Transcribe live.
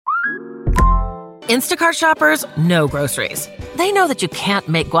Instacart shoppers know groceries. They know that you can't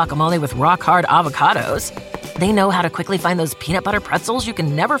make guacamole with rock-hard avocados. They know how to quickly find those peanut butter pretzels you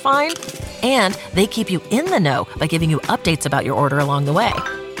can never find. And they keep you in the know by giving you updates about your order along the way.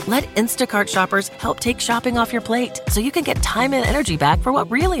 Let Instacart shoppers help take shopping off your plate so you can get time and energy back for what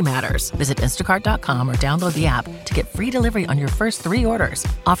really matters. Visit instacart.com or download the app to get free delivery on your first 3 orders.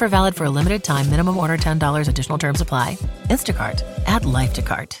 Offer valid for a limited time. Minimum order $10. Additional terms apply. Instacart. Add life to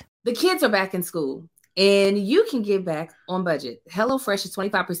cart. The kids are back in school, and you can get back on budget. HelloFresh is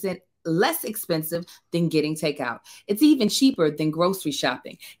 25% less expensive than getting takeout. It's even cheaper than grocery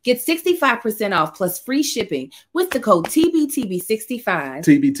shopping. Get 65% off plus free shipping with the code TBTB65.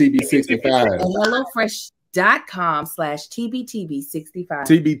 TBTB65. At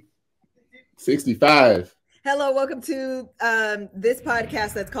HelloFresh.com/TBTB65. TB65. Hello, welcome to this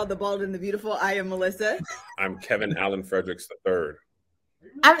podcast that's called The Bald and the Beautiful. I am Melissa. I'm Kevin Allen Fredericks III.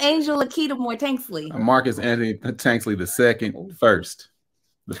 I'm Angel Akita Moore Tanksley. I'm Marcus Anthony Tanksley the first.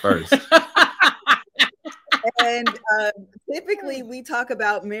 And typically we talk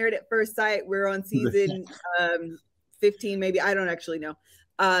about Married at First Sight. We're on season 15, maybe. I don't actually know.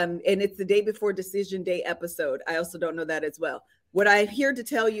 And it's the day before decision day episode. I also don't know that as well. What I'm here to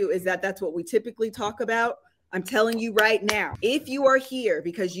tell you is that that's what we typically talk about. I'm telling you right now, if you are here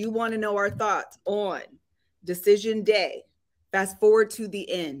because you want to know our thoughts on decision day, fast forward to the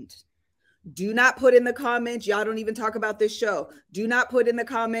end. Do not put in the comments, y'all don't even talk about this show. Do not put in the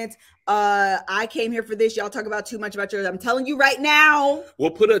comments, I came here for this. Y'all talk about too much about yours. I'm telling you right now.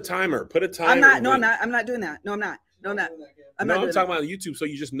 We'll put a timer. I'm not doing that. I'm not doing that. I'm talking about YouTube, so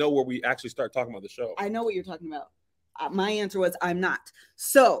you just know where we actually start talking about the show. I know what you're talking about. My answer was I'm not.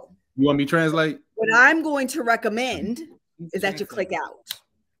 So you want me to translate? What I'm going to recommend is that you click out.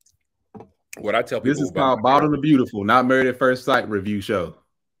 What I tell people, this is called Bald and the Beautiful, not Married at First Sight review show.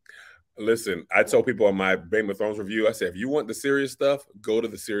 Listen, I told people on my Game of Thrones review, I said, if you want the serious stuff, go to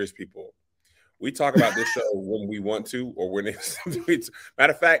the serious people. We talk about this show when we want to, or when it's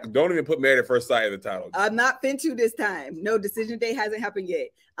matter of fact, don't even put Married at First Sight in the title. I'm not fintu this time. No, decision day hasn't happened yet.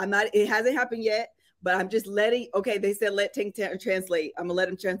 It hasn't happened yet, but I'm just letting, okay, they said let Tank translate. I'm gonna let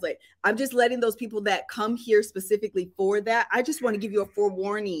him translate. I'm just letting those people that come here specifically for that. I just want to give you a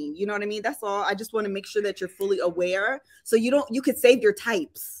forewarning. You know what I mean? That's all. I just want to make sure that you're fully aware. So you could save your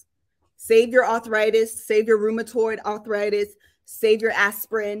types. Save your arthritis, save your rheumatoid arthritis, save your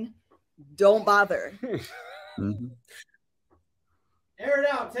aspirin. Don't bother. Mm-hmm. Air it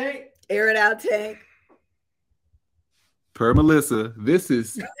out, Tank. Air it out, Tank. Per Melissa, this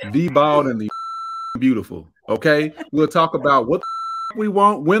is the Bald and the Beautiful. Okay? We'll talk about what we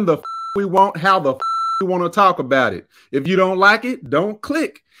want, when the we want, how the we want to talk about it. If you don't like it, don't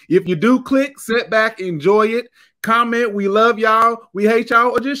click. If you do click, sit back, enjoy it, comment. We love y'all. We hate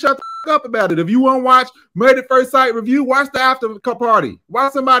y'all, or just shut the up about it. If you want to watch Married at First Sight review, watch the after party.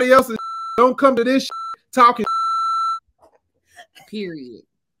 Watch somebody else's. Don't come to this talking. Period.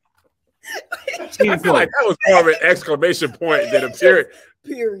 I feel like that was more of an exclamation point than a period.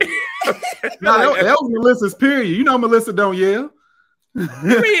 Period. No, that was Melissa's period. You know Melissa don't yell.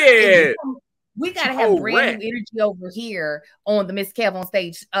 Period. We gotta have brand new energy over here on the Miss Kev on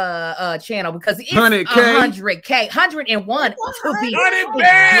Stage channel because it's 100K, 101 to be 100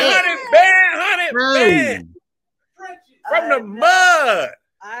 band. From the mud.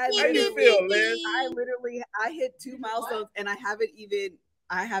 How you feel, Liz? I hit 2 milestones and I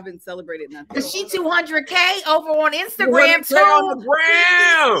haven't celebrated nothing. She 200K over on Instagram too. On the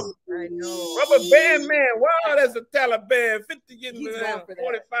ground. I know. Rubber band man. Wow, that's a Taliban. 50 getting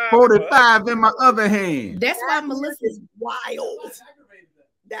 45. 45 in my other hand. That's why Melissa's wild.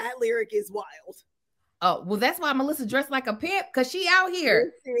 That lyric is wild. Oh, well, that's why Melissa dressed like a pimp, because she out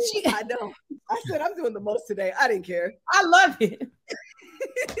here. I know. I said I'm doing the most today. I didn't care. I love it.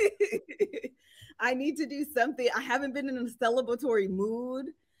 I need to do something. I haven't been in a celebratory mood.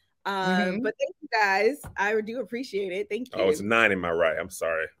 But thank you guys. I do appreciate it. Thank you. Oh, it's 9 in my right. I'm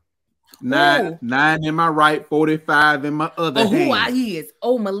sorry. 9 in my right, 45 in my other hand. Who I is?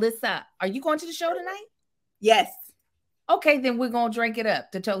 Oh, Melissa, are you going to the show tonight? Yes. Okay, then we're gonna drink it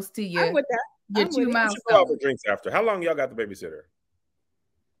up to toast to you. I'm with that. Your 2 miles. Go out for drinks after. How long y'all got the babysitter?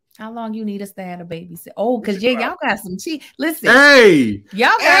 How long you need us to have a babysitter? Oh, because y'all got some cheap. Listen, hey,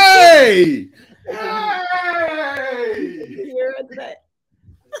 y'all got hey.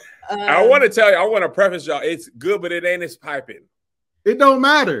 I want to tell you. I want to preface y'all. It's good, but it ain't as piping. It don't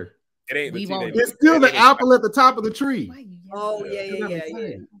matter. It ain't. It's still the apple at the top of the tree. Oh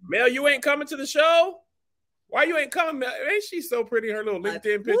yeah. Mel, you ain't coming to the show? Why you ain't coming? Ain't she so pretty? Her little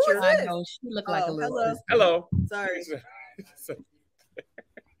LinkedIn picture. I know she look like a little. Hello. Sorry.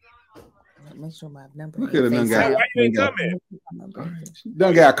 Make sure my number. Look at it, done got, Why you ain't coming?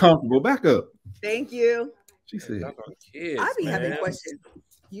 done got comfortable. Back up. Thank you. She said, Kids, I be having man. questions.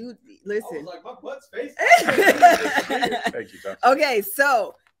 You I was listen. like, my butt's facing. Thank you, John. Okay,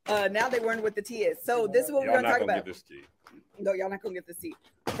 so now they learned what the tea is. So this is what we're Y'all gonna not talk gonna about. get this key. No, y'all not gonna get the tea.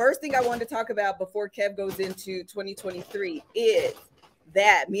 First thing I wanted to talk about before Kev goes into 2023 is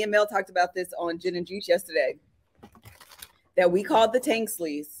that me and Mel talked about this on Gin and Juice yesterday. That we called the tank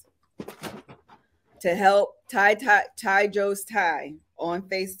sleeves to help tie Joe's tie on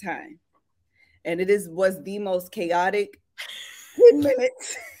FaceTime. And it was the most chaotic 10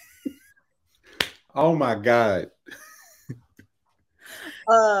 minutes "Oh my God."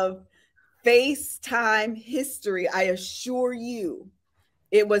 of FaceTime history. I assure you,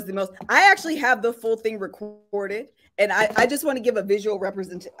 it was the most. I actually have the full thing recorded, and I just want to give a visual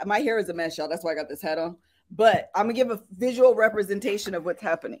representation. My hair is a mess, y'all. That's why I got this hat on. But I'm gonna give a visual representation of what's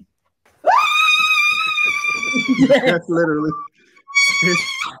happening. That's literally.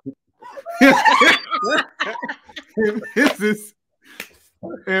 This is.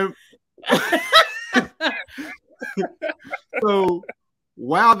 And so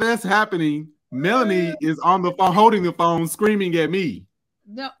while that's happening, Melanie is on the phone, holding the phone, screaming at me.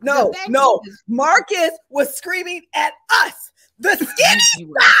 No. Marcus was screaming at us. The skinny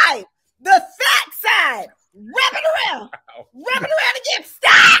side, the fat side. Wrap it around again.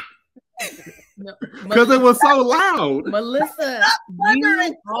 Stop. Because it was so loud. Melissa,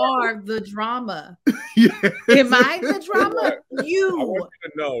 you are the drama. Yes. Am I the drama? I You. want you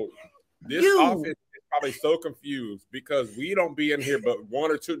to know this You. office is probably so confused because we don't be in here but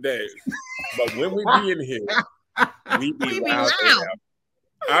 1 or 2 days. But when we be in here, we be loud.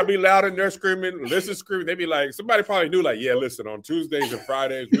 I'll be loud in there screaming, listen, screaming. They be like, somebody probably knew, like, yeah, listen, on Tuesdays and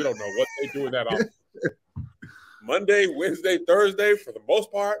Fridays, we don't know what they do in that office. Monday, Wednesday, Thursday, for the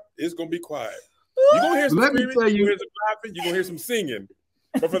most part, it's gonna be quiet. You're gonna hear some Let me screaming, tell you're you- gonna hear some laughing, you're gonna hear some singing.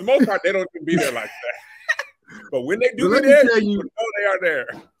 But for the most part, they don't even be there like that. But when they do Let be me there, tell you you- know they are there.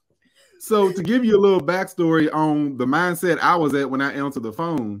 So to give you a little backstory on the mindset I was at when I answered the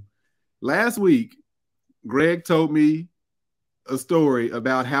phone, last week, Greg told me a story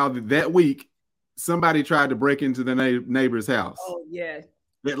about how that week somebody tried to break into the neighbor's house Oh yeah.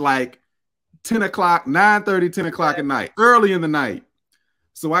 at like 10 o'clock, 9:30, 10 o'clock at night, early in the night.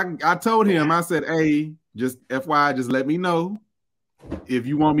 So I told him, I said, hey, just FYI, just let me know if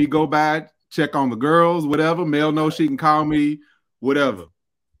you want me to go by, check on the girls, whatever. Mel knows she can call me, whatever.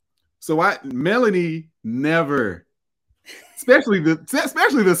 So Melanie never, especially the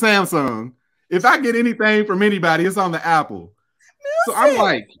Samsung. If I get anything from anybody, it's on the Apple. So I'm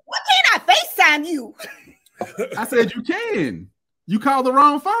like, why can't I FaceTime you? I said, you can. You called the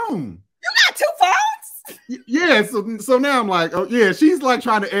wrong phone. You got 2 phones? Yeah. So now I'm like, oh yeah, she's like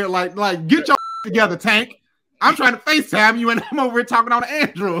trying to air like get your together, Tank. I'm trying to FaceTime you, and I'm over here talking on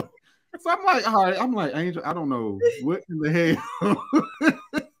Android. So I'm like, all right. I'm like, Angel, I don't know what in the hell.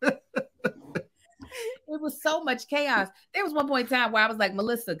 It was so much chaos. There was one point in time where I was like,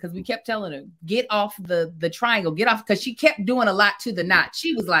 Melissa, because we kept telling her, get off the triangle, get off, because she kept doing a lot to the knot.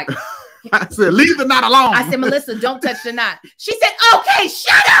 She was like, I said, leave the knot alone. I said, Melissa, don't touch the knot. She said, okay,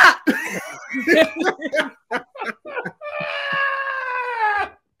 shut up.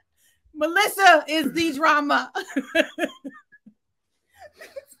 Melissa is the drama.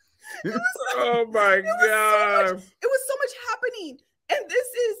 Oh my God. It was so much happening. And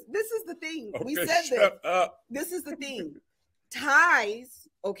this is the thing. We Okay, said this. shut up. This is the thing. Ties,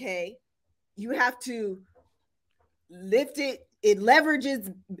 okay, you have to lift it. It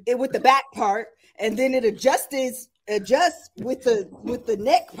leverages it with the back part, and then it adjusts with the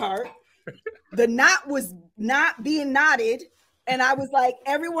neck part. The knot was not being knotted, and I was like,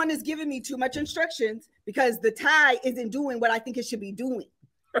 everyone is giving me too much instructions because the tie isn't doing what I think it should be doing.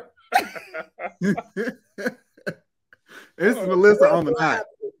 This is Melissa on the knot.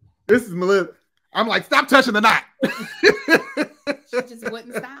 This is Melissa. I'm like, stop touching the knot. She just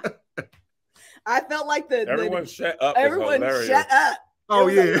wouldn't stop. I felt like Everyone shut up. everyone shut up. Oh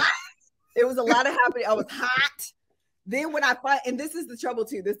yeah. It was a lot of happening. I was hot. Then when I find, and this is the trouble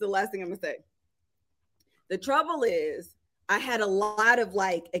too. This is the last thing I'm gonna say. The trouble is I had a lot of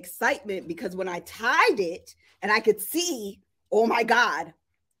like excitement because when I tied it and I could see, oh my God,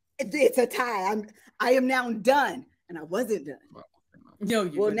 it's a tie. I am now done. And I wasn't done. No,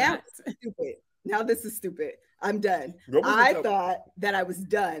 you Well, were now not. it's stupid. Now this is stupid. I'm done. What was I the- thought that I was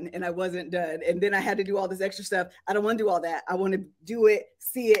done and I wasn't done. And then I had to do all this extra stuff. I don't want to do all that. I want to do it,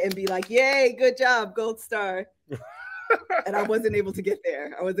 see it, and be like, yay, good job, gold star. And I wasn't able to get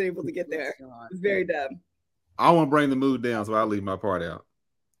there. I wasn't able to get there. It was very dumb. I want to bring the mood down, so I'll leave my part out.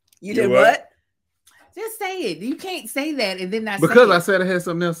 You did what? Just say it. You can't say that and then not Because say I it. said I had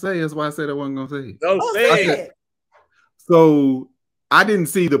something else to say. That's why I said I wasn't gonna say it. Don't say it. So I didn't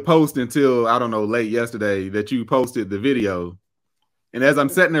see the post until I don't know late yesterday that you posted the video. And as I'm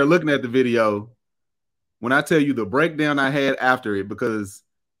sitting there looking at the video, when I tell you the breakdown I had after it, because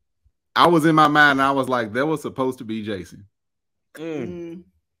I was in my mind and I was like, that was supposed to be Jason. Mm.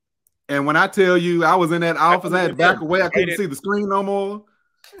 And when I tell you I was in that office, I had to back away. I couldn't see the screen no more.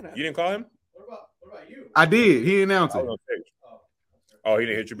 You didn't call him? What about you? I did. He announced I it. was on stage. Oh, he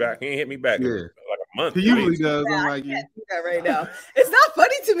didn't hit you back. He didn't hit me back in Yeah. like a month. He usually does. Yeah, I'm I like, can't do that right now. It's not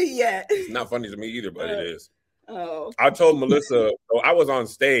funny to me yet. It's not funny to me either, but it is. Oh, I told Melissa, so I was on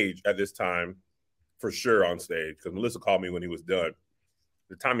stage at this time, for sure on stage, because Melissa called me when he was done.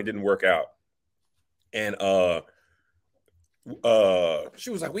 The timing didn't work out. And she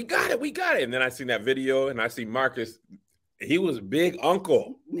was like, we got it. And then I seen that video and I see Marcus, he was big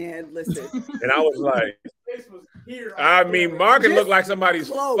uncle. man, listen. And I was like, This was here. I mean, Marcus Just looked like somebody's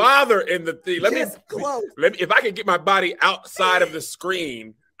close. father in the thing. Just close. Let me, if I could get my body outside of the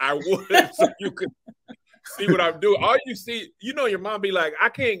screen, I would, so you could see what I'm doing. All you see, you know, your mom be like, I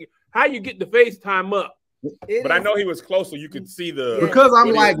can't, how you get the FaceTime up? It But I is- know he was close, so you could see the. Yeah. because I'm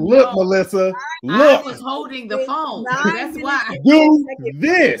It like, is. look, Melissa, I look, was holding the it's phone. 9 That's why. minutes do and 10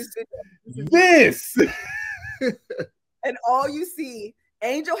 this, seconds. this. And all you see,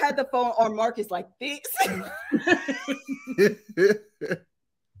 Angel had the phone on Marcus like this.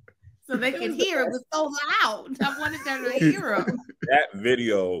 So they could hear. It was so loud. I wanted them to hear him. That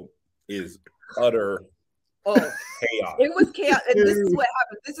video is utter Oh, chaos. it was chaos. And this is what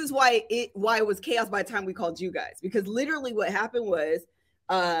happened. This is why it was chaos by the time we called you guys. Because literally what happened was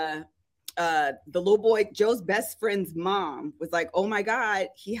the little boy, Joe's best friend's mom, was like, oh my God,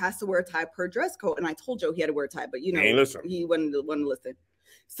 he has to wear a tie per dress code. And I told Joe he had to wear a tie, but you know, He ain't listen. he wouldn't listen.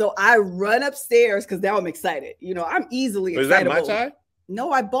 So I run upstairs because now I'm excited. You know, I'm easily Is that excitable. my tie?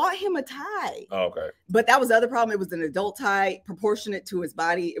 No, I bought him a tie. Oh, okay. But that was the other problem. It was an adult tie, proportionate to his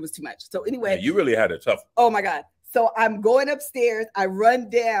body. It was too much. So anyway, Man, you really had a tough. oh my God. So I'm going upstairs. I run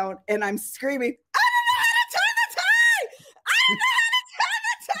down and I'm screaming, I don't know how to tie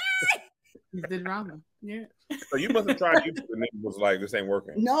the tie. He's the drama. Yeah. So you must have tried YouTube and it was like, this ain't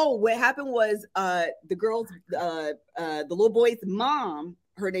working. No, what happened was the girl's, the little boy's mom,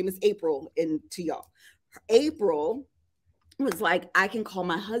 her name is April, and to y'all, April was like, I can call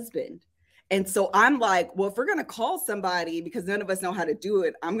my husband. And so I'm like, well, if we're going to call somebody, because none of us know how to do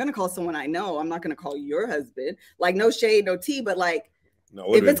it, I'm going to call someone I know. I'm not going to call your husband. Like, no shade, no tea, but like,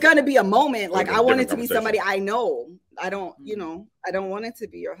 No, if it's going to be a moment, like been a I want it to different be somebody I know. I don't, you know, I don't want it to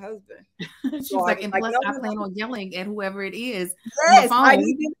be your husband. She's So like, I- and like, plus, no, I no, plan no. on yelling at whoever it is. Yes, phone. I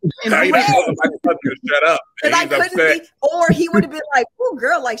needed, And Now you then- just told him to shut up. And because I he's couldn't upset. be, or he would have been like, "Oh,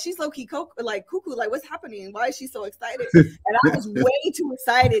 girl, like she's low key like cuckoo, like what's happening? Why is she so excited?" And I was way too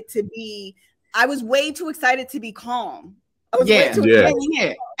excited to be. I was way too excited to be calm. I was way Yeah. too Yeah. excited.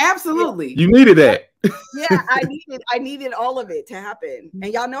 Yeah, absolutely. You needed that. Yeah, I needed all of it to happen,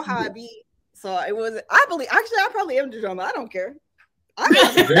 and y'all know how I be. So it was. I believe. Actually, I probably am the drama. I don't care.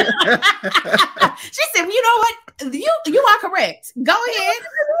 She said, "You know what? You are correct. Go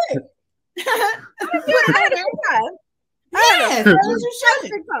ahead." Yes, as you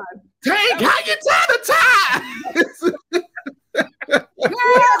should. Tank, how you tie the tie?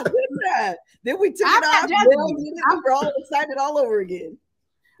 Girl, then we took I'm it not off. judging Girl, you. we were all excited all over again.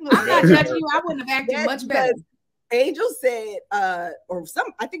 I'm not judging you. I wouldn't have acted That's much better. because Angel said, I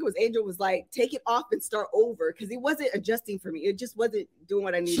think it was Angel was like, take it off and start over because it wasn't adjusting for me. It just wasn't doing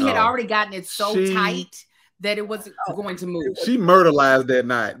what I needed. She had Oh. already gotten it so She- tight that it wasn't going to move. She murderized that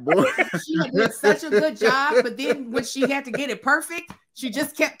night, boy. She had did such a good job, but then when she had to get it perfect, she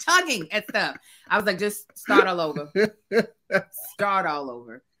just kept tugging at stuff. I was like, just start all over. Start all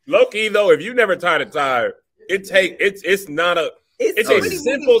over. Low key though, if you never tied a tie, it's not a it's so a many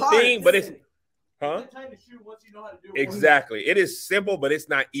simple moving thing, parts. but it's huh? It's time to shoot once you know how to do it. Exactly. It is simple, but it's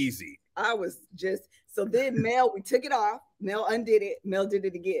not easy. I was just so then Mel, we took it off. Mel undid it. Mel did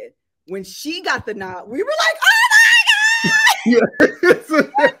it again. When she got the knot, we were like,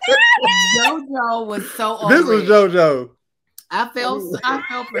 JoJo was so over This was it. JoJo. I felt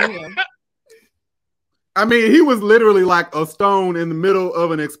for him. I mean, he was literally like a stone in the middle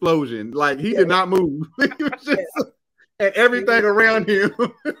of an explosion. Like he did not move. He was just and everything around him.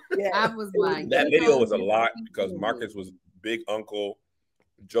 yeah. I was like, That JoJo video was a did lot something because to Marcus was big uncle.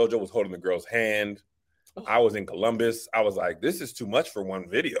 JoJo was holding the girl's hand. I was in Columbus. I was like, this is too much for one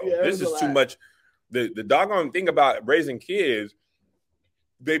video. Yeah, it This was is a too lot. much. The doggone thing about raising kids,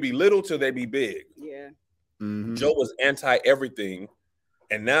 they be little till they be big. Yeah. Mhm. Joe was anti everything.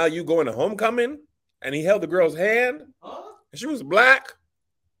 And now you going to homecoming, and he held the girl's hand, and she was black.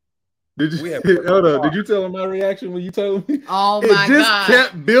 Did you hold on? Did you tell him my reaction when you told me? Oh It my just God.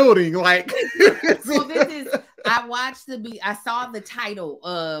 kept building. Like So this is, I watched I saw the title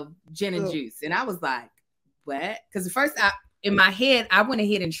of Gin and Juice, and I was like, what? Because first in my head, I went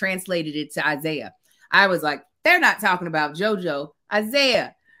ahead and translated it to Isaiah. I was like, they're not talking about JoJo,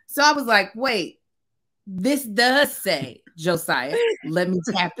 Isaiah. So I was like, wait, this does say Josiah. Let me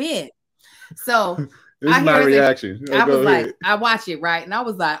tap in. So this is my reaction. I was like, I watch it, right? And I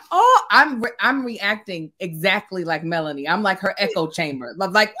was like, oh, I'm reacting exactly like Melanie. I'm like her echo chamber.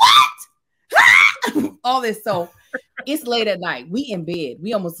 I'm like, what? All this. So it's late at night. We in bed.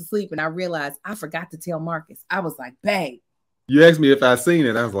 We almost asleep. And I realized I forgot to tell Marcus. I was like, babe. You asked me if I seen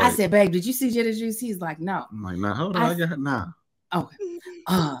it. I was like, I said, babe, did you see Gin and Juice? He's like, no. I'm like, nah, hold on. I got nah. Okay.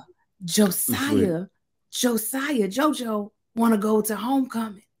 Josiah, JoJo want to go to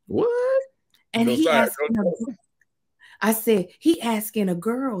homecoming. What? And No, he sorry, asked, I said, he asking a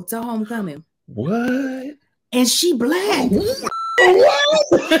girl to homecoming. What? And she black. What?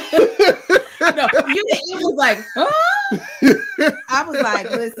 No, it was like, huh? I was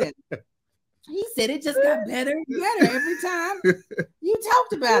like, listen. He said it just got better and better every time you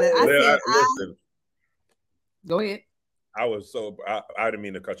talked about it. I said, listen, go ahead. I was so I didn't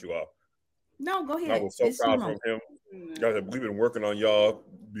mean to cut you off. No, go ahead. I was so It's proud your from him. I said, we've been working on y'all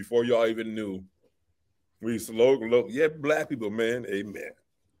before y'all even knew. We used to look, yeah, black people, man, amen.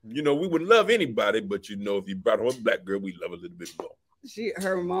 You know, we would love anybody, but you know, if you brought home a black girl, we love a little bit more.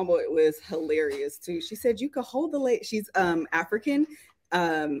 Her mama was hilarious too. She said you could hold the lady. She's African.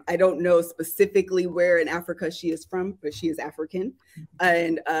 I don't know specifically where in Africa she is from, but she is African.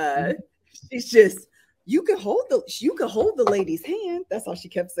 And she's just, you could hold the lady's hand. That's all she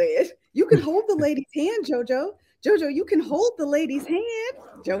kept saying. You can hold the lady's hand, JoJo. JoJo, you can hold the lady's hand.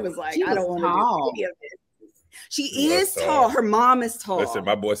 Joe was like, I don't want to do any of this. She is tall. Her mom is tall. Listen,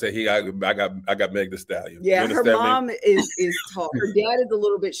 my boy said I got Meg Thee Stallion. Yeah, her mom is tall. Her dad is a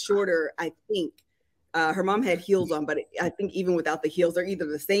little bit shorter, I think. Her mom had heels on, but I think even without the heels, they're either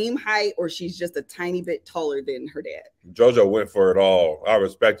the same height or she's just a tiny bit taller than her dad. JoJo went for it all. I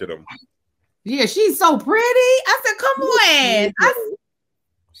respected him. Yeah, she's so pretty. I said, come on.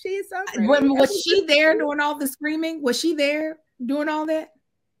 She's so pretty. Was she there doing all the screaming? Was she there doing all that?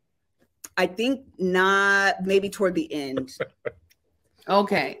 I think not, maybe toward the end.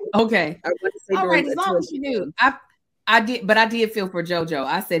 Okay. I want to say all right, as long as you knew. I did feel for JoJo.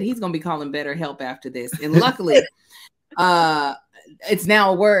 I said he's gonna be calling BetterHelp after this. And luckily, it's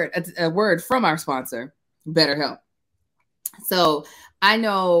now a word from our sponsor, BetterHelp. So I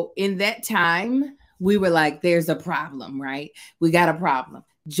know in that time we were like, there's a problem, right? We got a problem.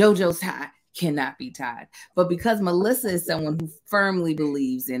 JoJo's tie cannot be tied. But because Melissa is someone who firmly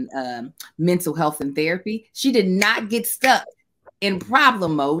believes in mental health and therapy, she did not get stuck in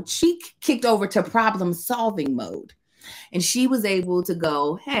problem mode. She kicked over to problem solving mode. And she was able to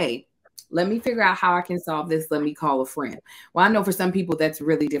go, hey, let me figure out how I can solve this. Let me call a friend. Well, I know for some people that's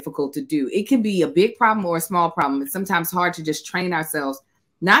really difficult to do. It can be a big problem or a small problem. It's sometimes hard to just train ourselves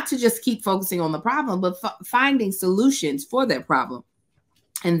not to just keep focusing on the problem, but finding solutions for that problem.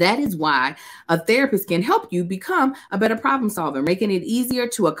 And that is why a therapist can help you become a better problem solver, making it easier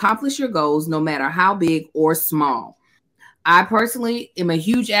to accomplish your goals, no matter how big or small. I personally am a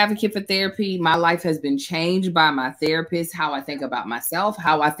huge advocate for therapy. My life has been changed by my therapist, how I think about myself,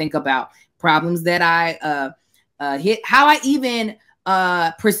 how I think about problems that I hit, how I even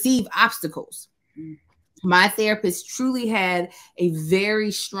perceive obstacles. My therapist truly had a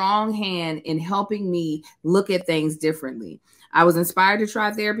very strong hand in helping me look at things differently. I was inspired to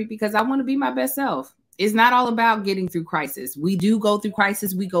try therapy because I want to be my best self. It's not all about getting through crisis. We do go through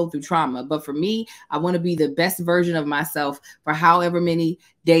crisis. We go through trauma. But for me, I want to be the best version of myself for however many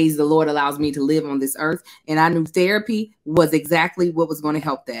days the Lord allows me to live on this earth. And I knew therapy was exactly what was going to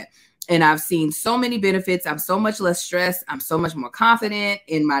help that. And I've seen so many benefits. I'm so much less stressed. I'm so much more confident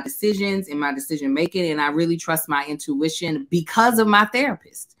in my decisions, in my decision making. And I really trust my intuition because of my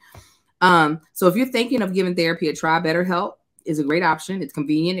therapist. So if you're thinking of giving therapy a try, BetterHelp is a great option. It's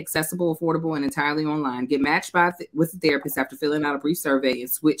convenient, accessible, affordable, and entirely online. Get matched with a therapist after filling out a brief survey and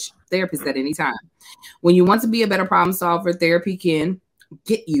switch therapists at any time. When you want to be a better problem solver, therapy can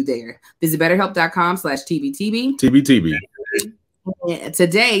get you there. Visit BetterHelp.com/TBTB. TBTB.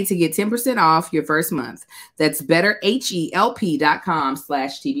 Today to get 10% off your first month. That's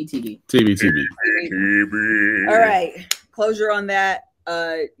BetterHelp.com/TBTB. TBTB. All right. Closure on that.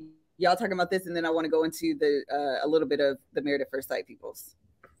 Y'all talking about this, and then I want to go into a little bit of the Married at First Sight peoples.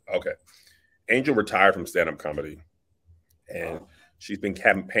 Okay. Angel retired from stand-up comedy, and She's been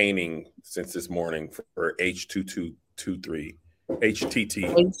campaigning since this morning for H2223.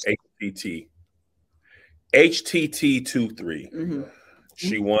 HTT23. Mm-hmm.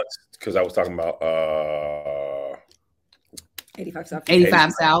 She wants, because I was talking about 85 South.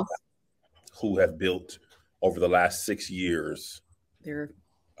 85 South. Who have built over the last 6 years. They're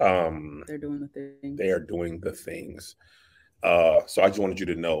doing the thing. They are doing the things. So I just wanted you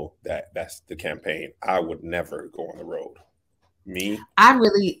to know that that's the campaign. I would never go on the road. Me? I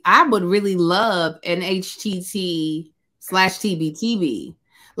would really love an HTT/TBTB.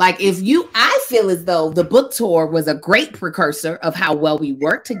 Like I feel as though the book tour was a great precursor of how well we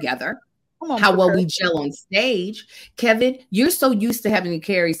work together, how well we gel on stage. Kevin, you're so used to having to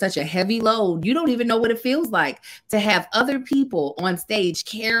carry such a heavy load. You don't even know what it feels like to have other people on stage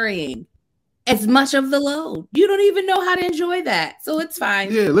carrying as much of the load. You don't even know how to enjoy that. So it's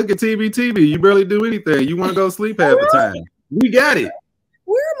fine. Yeah, look at TBTB. You barely do anything. You want to go sleep half the time. We got it.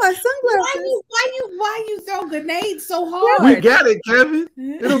 Where are my sunglasses? Why you throw grenades so hard? We got it, Kevin.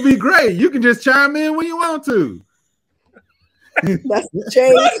 It'll be great. You can just chime in when you want to. That's the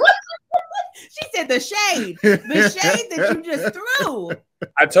shade. She said the shade. The shade that you just threw.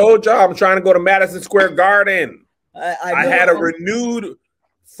 I told y'all I'm trying to go to Madison Square Garden. I had a renewed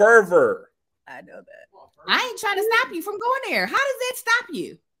fervor. I know that. I ain't trying to stop you from going there. How does that stop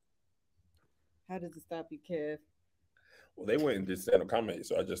you? How does it stop you, Kev? Well, they went and did stand-up comedy,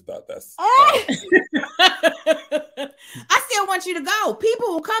 so I just thought that's. I still want you to go. People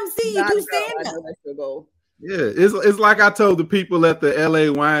will come see you do stand-up. Yeah, it's like I told the people at the LA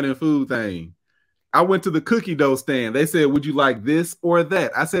wine and food thing. I went to the cookie dough stand. They said, "Would you like this or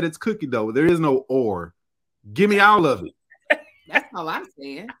that?" I said, "It's cookie dough. There is no or. Give me all of it." That's all I'm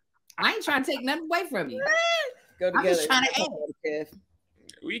saying. I ain't trying to take nothing away from you. Go together. I'm just trying to add.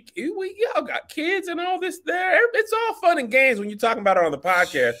 We y'all got kids and all this there. It's all fun and games when you're talking about it on the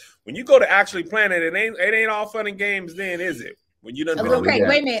podcast. When you go to actually plan it, it ain't all fun and games then, is it? When you done okay,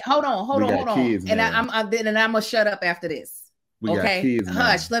 wait a minute. Hold on. And I'm gonna shut up after this. Okay, kids,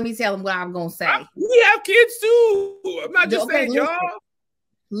 hush. Let me tell them what I'm gonna say. We have kids too. I'm not just saying y'all.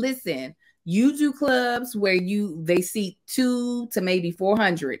 Listen, you do clubs where they seat 200 to maybe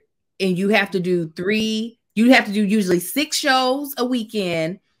 400, and you have to do 3. You have to do usually 6 shows a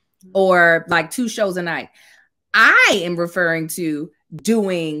weekend or like 2 shows a night. I am referring to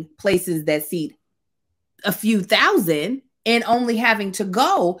doing places that seat a few thousand and only having to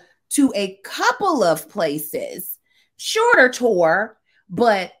go to a couple of places, shorter tour,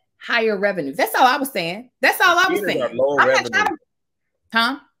 but higher revenue. That's all I was saying. That's all I was saying. Are lower revenue.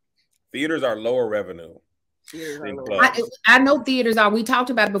 Theaters are lower revenue. I know theaters are. We talked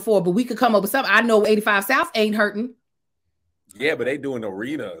about it before, but we could come up with something. I know 85 South ain't hurting. Yeah, but they doing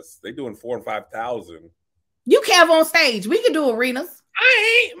arenas. They doing 4,000 and 5,000. You Kev on stage. We can do arenas.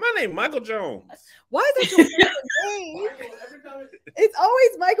 I ain't. My name Michael Jones. Why is it your name? It's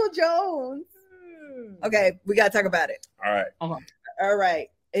always Michael Jones. Okay, we gotta talk about it. All right. All right.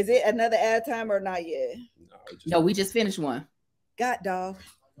 Is it another ad time or not yet? No, we just finished one. God, dog.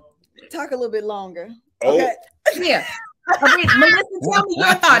 Talk a little bit longer. Oh. Okay. Yeah. Melissa, tell me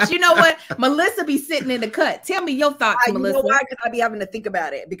your thoughts. You know what? Melissa be sitting in the cut. Tell me your thoughts, Melissa. You know why? Because I be having to think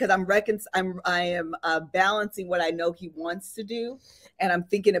about it because I am balancing what I know he wants to do, and I'm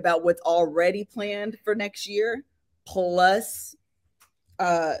thinking about what's already planned for next year, plus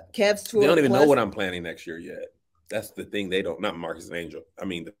Kev's tour. They don't even know what I'm planning next year yet. That's the thing. They don't. Not Marcus and Angel. I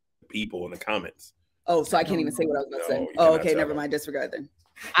mean the people in the comments. Oh, so I can't even say what I was going to say. Oh, okay. Never mind. Disregard then.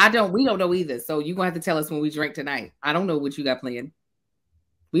 We don't know either. So you're gonna have to tell us when we drink tonight. I don't know what you got planned.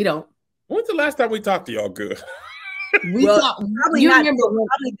 We don't. When's the last time we talked to y'all good? Probably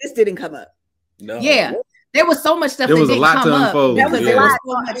this didn't come up. No. Yeah. There was so much stuff there that was didn't a lot come to unfold. up. There was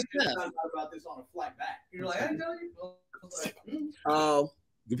so much stuff. About this on a flight back. You're like, I didn't tell you. Oh.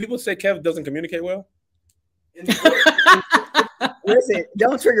 Do people say Kev doesn't communicate well? Listen,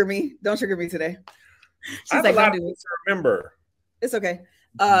 don't trigger me. Don't trigger me today. She's like, I do remember. It's okay.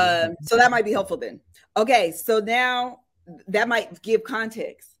 So that might be helpful then. Okay, so now that might give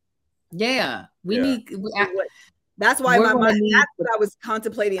context. Yeah, that's why my mind. That's what I was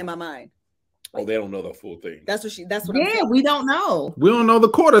contemplating in my mind. Oh, they don't know the full thing. That's what. Yeah, we don't know. We don't know the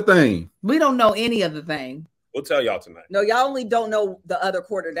quarter thing. We don't know any of the thing. We'll tell y'all tonight. No, y'all only don't know the other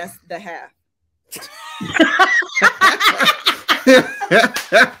quarter. That's the half.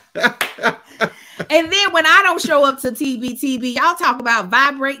 And then when I don't show up to TBTB, y'all talk about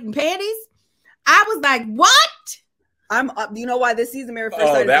vibrating panties. I was like, what? You know why this season Mary first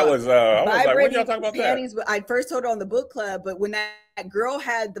started? I was like, when y'all talk about panties, that? I first told her on the book club, but when that girl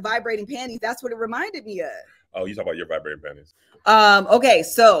had the vibrating panties, that's what it reminded me of. Oh, you talk about your vibrating panties. Okay,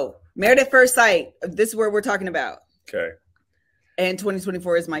 so Married at First Sight. This is where we're talking about. Okay. And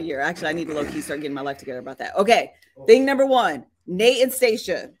 2024 is my year. Actually, I need to low-key start getting my life together about that. Okay. Thing number 1, Nate and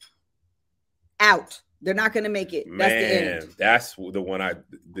Stacia out. They're not going to make it. That's the end. That's the one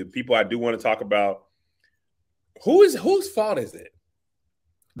the people I do want to talk about. Whose fault is it?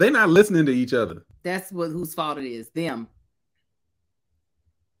 They're not listening to each other. That's whose fault it is. Them.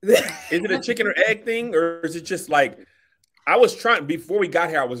 Is it a chicken or egg thing, or is it just like I was trying before we got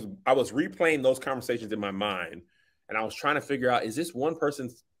here? I was replaying those conversations in my mind, and I was trying to figure out, is this one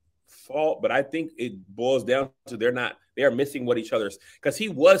person's fault? But I think it boils down to they are missing what each other's, because he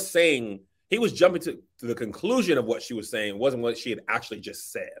was jumping to the conclusion of what she was saying. It wasn't what she had actually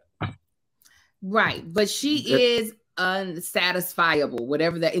just said. Right. But she is unsatisfiable,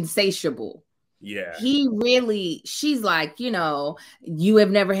 whatever that, insatiable. Yeah. She's like, you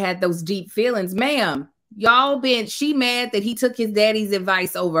have never had those deep feelings, ma'am. She mad that he took his daddy's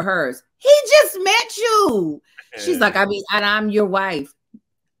advice over hers. He just met you. She's like, I'm your wife.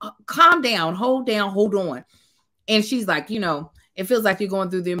 Calm down, hold on. And she's like, it feels like you're going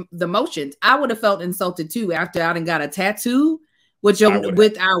through the motions. I would have felt insulted too after I done got a tattoo with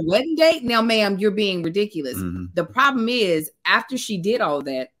our wedding date. Now, ma'am, you're being ridiculous. Mm-hmm. The problem is, after she did all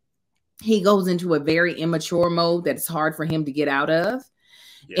that, he goes into a very immature mode that's hard for him to get out of.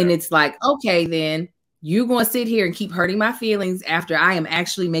 Yeah. And it's like, okay, then you're going to sit here and keep hurting my feelings after I am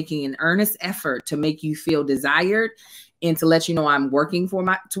actually making an earnest effort to make you feel desired and to let you know I'm working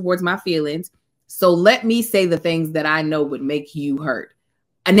towards my feelings. So let me say the things that I know would make you hurt.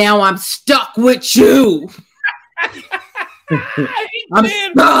 And now I'm stuck with you. I'm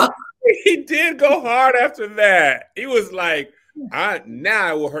stuck. He did go hard after that. He was like, now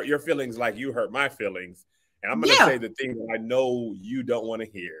I will hurt your feelings like you hurt my feelings. And I'm going to say the things that I know you don't want to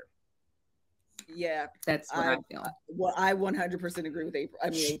hear. Yeah. That's what I feel. Well, I 100% agree with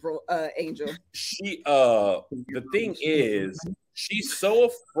Angel. She, the thing is, she's so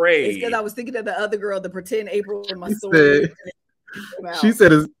afraid. It's because I was thinking of the other girl, the pretend April in my story. She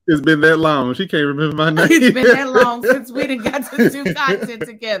said it's been that long. She can't remember my name. It's been that long since we done got to do content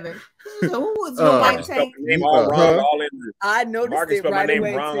together. So who was your white tank? I noticed Marcus it right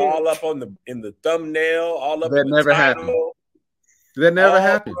away. Wrong, all up in the thumbnail, all up that in the never title. happened. That never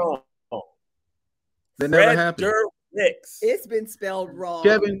happened. Wrong. That never happened. It's been spelled wrong.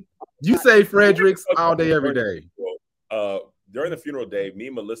 Kevin, you say Fredericks all day, every day. During the funeral day, me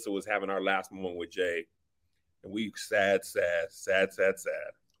and Melissa was having our last moment with Jay. And we sad.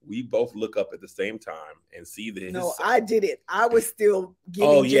 We both look up at the same time and see that. No, I did it. I was still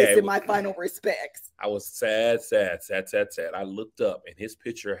giving Jason my final respects. I was sad. I looked up and his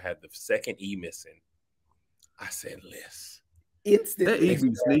picture had the second E missing. I said, Liz. Instantly. That E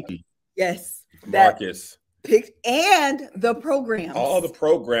be sneaky. Yes. Marcus. And the programs. All the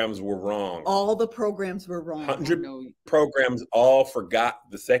programs were wrong. 100 programs all forgot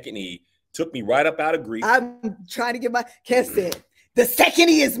the second E. Took me right up out of grief. I'm trying to get my Kev said the second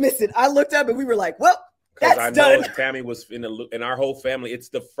E is missing. I looked up and we were like, well, that's I done. know Tammy was in our whole family. It's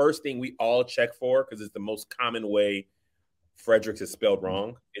the first thing we all check for because it's the most common way Fredericks is spelled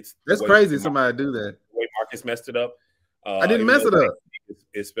wrong. That's crazy. Somebody do that. The way Marcus messed it up. I didn't mess it up.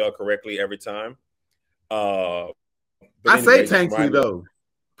 It's spelled correctly every time. I say Tanksley though.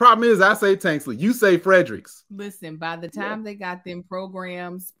 Problem is, I say Tanksley. You say Fredericks. Listen, by the time they got them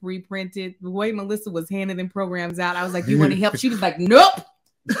programs reprinted, the way Melissa was handing them programs out, I was like, you want to help? She was like, nope.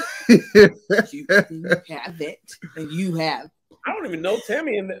 You have it. And you have. I don't even know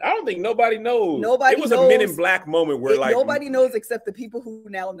Tammy. And I don't think nobody knows. Nobody It was knows. a Men in Black moment where nobody knows except the people who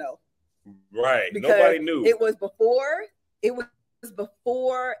now know. Right. Because nobody knew. It was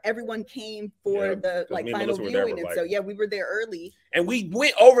before everyone came for the final viewing, and so we were there early, and we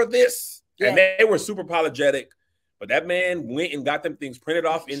went over this, and they were super apologetic. But that man went and got them things printed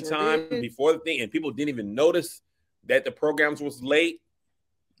off in time before the thing, and people didn't even notice that the programs was late.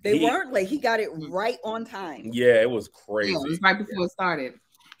 They weren't late. He got it right on time. Yeah, it was crazy. Yeah, it was right before it started.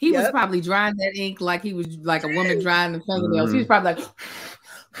 He was probably drying that ink like he was like a woman drying the fingernails. He was probably like.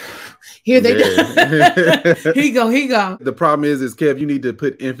 Here they go. He go. The problem is Kev, you need to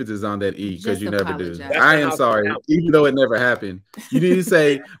put emphasis on that E because you never do. That's I am sorry, even though it never happened. You need to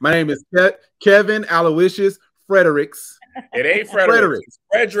say, my name is Kevin Aloysius Fredericks. It ain't Fredericks. It's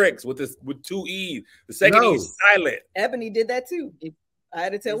Fredericks with two E's. The second E is silent. Ebony did that too. I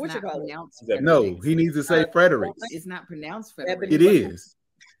had to tell what you call it. No, he needs to say Fredericks. It's not pronounced Fredericks. It is.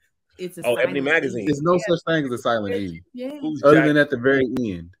 It's a Ebony Magazine. There's no such thing as a silent E. Yeah. Other than at the very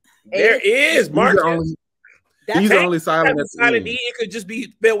end. There is, Marcus. He's only silent at the silent end. E. It could just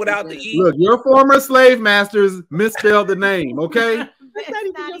be spelled without the E. Look, your former slave masters misspelled the name, okay? That's not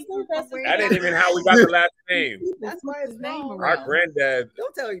even your slave master. That ain't even how we got the last name. That's why his name Our Our granddad.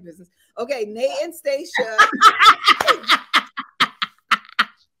 Don't tell your business. Okay, Nate and Stacia.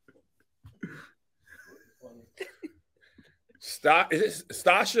 Is it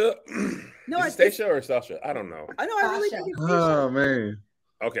Stasha? No, Is it it's Stacia or Stasha? I don't know. I know. I really think it's Stacia. Oh man.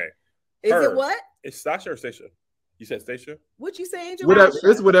 Okay. Is her. it what? It's Stasha or Stacia? You said Stacia? What you say, Angel? Whatever,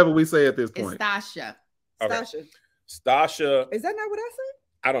 it's whatever we say at this It's point. Stasha. Okay. Stasha. Stasha. Is that not what I said?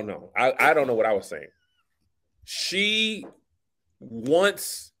 I don't know. I don't know what I was saying. She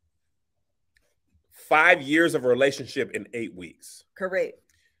wants 5 years of a relationship in 8 weeks. Correct.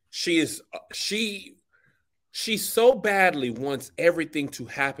 She so badly wants everything to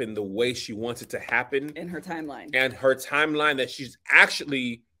happen the way she wants it to happen In her timeline. and her timeline that she's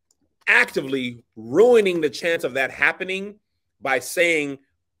actually actively ruining the chance of that happening by saying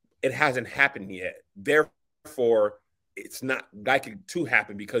it hasn't happened yet. Therefore, it's not likely to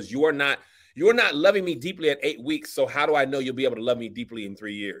happen because you're not loving me deeply at 8 weeks. So how do I know you'll be able to love me deeply in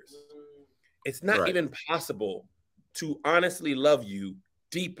 3 years? It's not even possible to honestly love you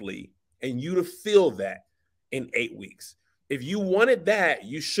deeply and you to feel that in 8 weeks. If you wanted that,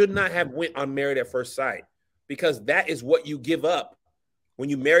 you should not have went on Married at First Sight, because that is what you give up when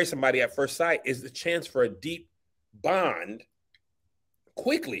you marry somebody at first sight, is the chance for a deep bond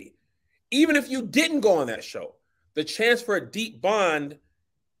quickly. Even if you didn't go on that show, the chance for a deep bond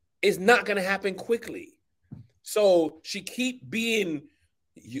is not going to happen quickly. So she keep being,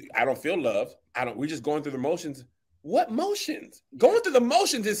 I don't feel love. We're just going through the motions. What motions? Going through the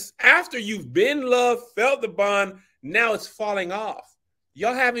motions is after you've been loved, felt the bond, now it's falling off.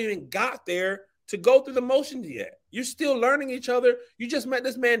 Y'all haven't even got there to go through the motions yet. You're still learning each other. You just met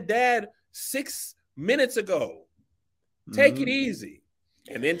this man dad 6 minutes ago. Take it easy.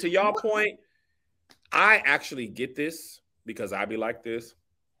 And then to y'all point, I actually get this because I be like this.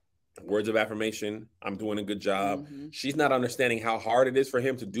 Words of affirmation. I'm doing a good job. She's not understanding how hard it is for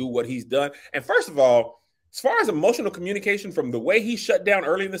him to do what he's done. And first of all, as far as emotional communication, from the way he shut down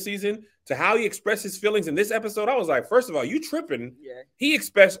early in the season to how he expressed his feelings in this episode, I was like, first of all, you tripping. Yeah. He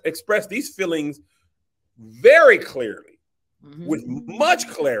expressed these feelings very clearly, with much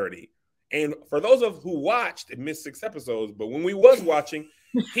clarity. And for those of who watched and missed 6 episodes, but when we was watching,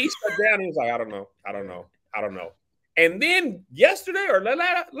 he shut down. He was like, I don't know. And then yesterday or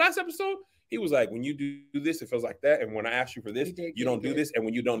last episode, he was like, when you do this, it feels like that. And when I ask you for this, you don't do this. And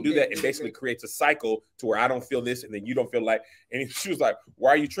when you don't do that, it basically creates a cycle to where I don't feel this. And then you don't feel like, and she was like, why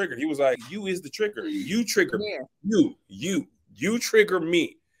are you triggered? He was like, you is the trigger. You trigger me. You trigger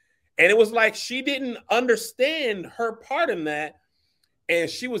me. And it was like, she didn't understand her part in that. And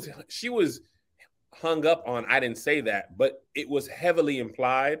she was hung up on, I didn't say that, but it was heavily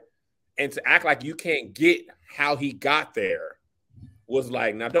implied. And to act like you can't get how he got there was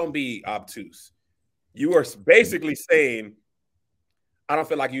like, now don't be obtuse. You are basically saying, I don't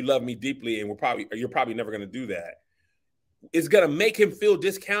feel like you love me deeply, and you're probably never going to do that. It's going to make him feel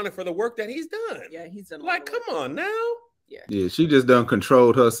discounted for the work that he's done. Yeah, he's done. Like, come on now. Yeah, she just done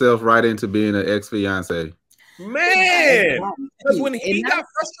controlled herself right into being an ex-fiance. Man, because when he got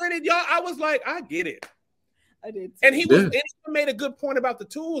frustrated, y'all, I was like, I get it. I did. And he made a good point about the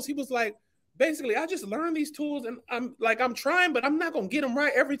tools. He was like, basically, I just learned these tools, and I'm trying, but I'm not gonna get them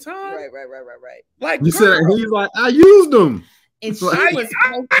right every time. Right. Like you said, he's like, I used them. And she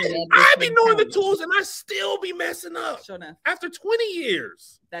I be knowing the tools, and I still be messing up. Sure enough. After 20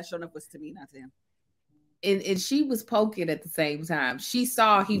 years. That sure enough was to me, not to him. And she was poking at the same time. She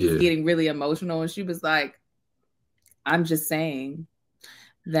saw he was getting really emotional, and she was like, I'm just saying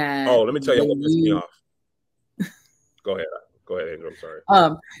that. Oh, let me tell you what pissed me off. Go ahead, Andrew. I'm sorry.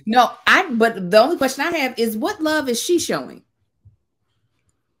 But the only question I have is, what love is she showing?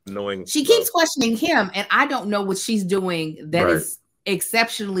 Knowing she keeps questioning him, and I don't know what she's doing that is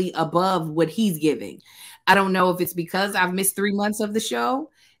exceptionally above what he's giving. I don't know if it's because I've missed 3 months of the show.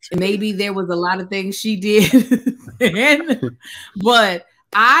 Maybe there was a lot of things she did, but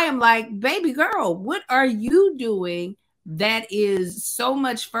I am like, baby girl, what are you doing that is so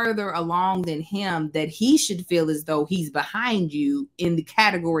much further along than him that he should feel as though he's behind you in the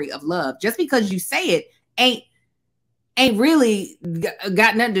category of love? Just because you say it ain't really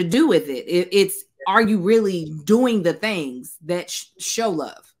got nothing to do with it. It's, are you really doing the things that show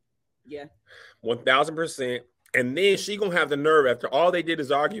love? Yeah. 1000%. And then she gonna have the nerve, after all they did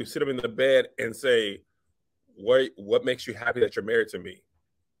is argue, sit him in the bed and say, what makes you happy that you're married to me?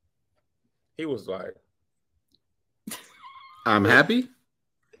 He was like, I'm happy.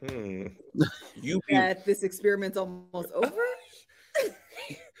 You that this experiment's almost over.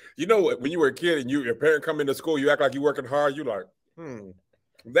 You know what? When you were a kid and your parent come into school, you act like you're working hard. You like,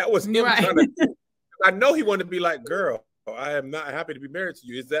 That was him Right. trying to. I know he wanted to be like, girl, I am not happy to be married to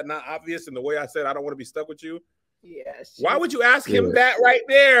you. Is that not obvious in the way I said I don't want to be stuck with you? Yeah. Why would you ask him that right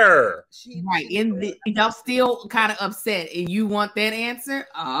there? Right. And y'all still kind of upset and you want that answer?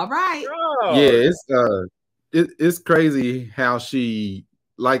 All right. Oh. Yeah, it's crazy how she,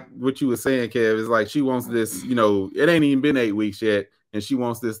 like what you were saying, Kev, is like she wants this, it ain't even been 8 weeks yet, and she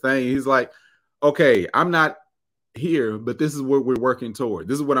wants this thing. He's like, okay, I'm not here, but this is what we're working toward.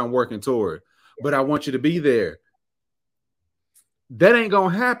 This is what I'm working toward. But I want you to be there. That ain't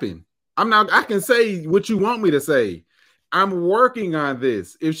gonna happen. I can say what you want me to say. I'm working on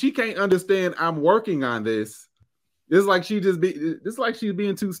this. If she can't understand I'm working on this, it's like it's like she's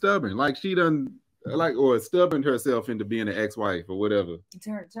being too stubborn. Like she done or stubborn herself into being an ex-wife or whatever.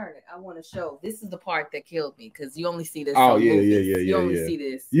 Turn it. I want to show. This is the part that killed me because you only see this. Oh, on yeah. movies. You only see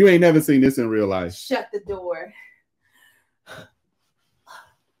this. You ain't never seen this in real life. Shut the door.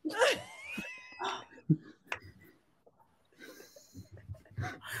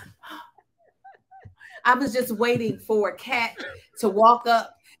 I was just waiting for a cat to walk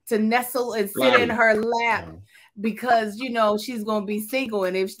up, to nestle and sit in her lap because, she's going to be single.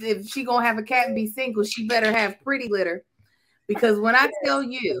 And if she going to have a cat and be single, she better have Pretty Litter. Because when I tell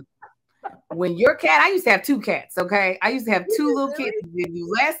you, when your cat, I used to have 2 cats, okay? I used to have 2 little kittens. The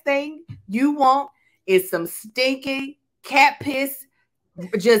last thing you want is some stinky cat piss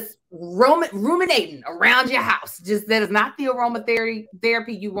just ruminating around your house. Just that is not the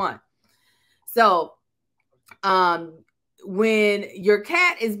aromatherapy you want. So, when your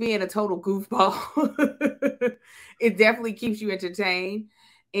cat is being a total goofball, it definitely keeps you entertained.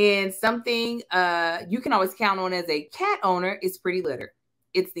 And something you can always count on as a cat owner is Pretty Litter.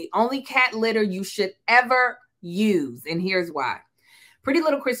 It's the only cat litter you should ever use. And here's why. Pretty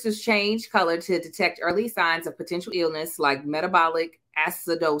Little crystals change color to detect early signs of potential illness like metabolic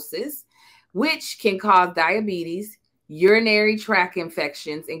acidosis, which can cause diabetes, urinary tract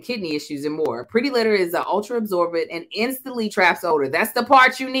infections, and kidney issues, and more. Pretty Litter is an ultra absorbent and instantly traps odor. That's the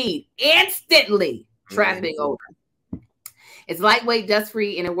part you need. Instantly trapping odor. It's lightweight,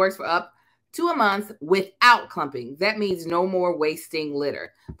 dust-free, and it works for up to a month without clumping. That means no more wasting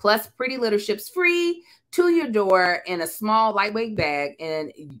litter. Plus, Pretty Litter ships free to your door in a small, lightweight bag.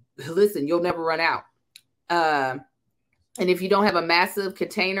 And listen, you'll never run out. And if you don't have a massive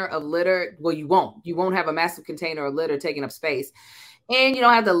container of litter, well, you won't. You won't have a massive container of litter taking up space. And you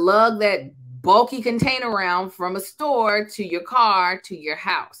don't have to lug that bulky container around from a store to your car to your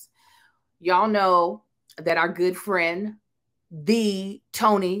house. Y'all know that our good friend, the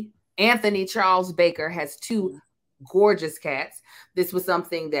Tony Anthony Charles Baker, has 2 gorgeous cats. This was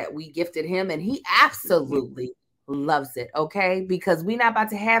something that we gifted him, and he absolutely loves it, okay? Because we're not about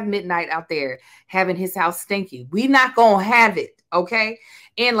to have Midnight out there having his house stinky. We're not gonna have it, okay?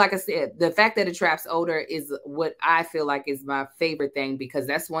 And like I said, the fact that it traps odor is what I feel like is my favorite thing, because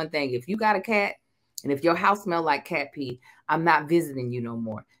that's one thing. If you got a cat and if your house smells like cat pee, I'm not visiting you no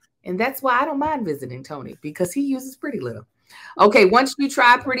more. And that's why I don't mind visiting Tony, because he uses Pretty Litter. Okay, once you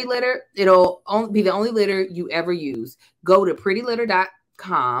try Pretty Litter, it'll be the only litter you ever use. Go to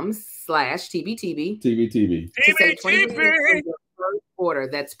prettylitter.com/TBTB. TBTB. To save 20% on your first order.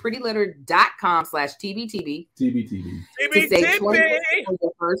 That's prettylitter.com/TBTB. TBTB. To save 20% on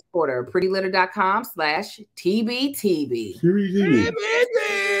your first order. prettylitter.com/TBTB.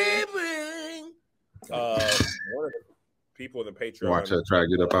 One of the people in the Patreon. Watch her try to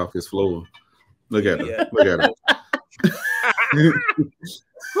get up off his floor. Look at her. Look at her.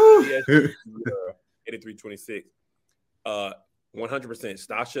 8326. 100%.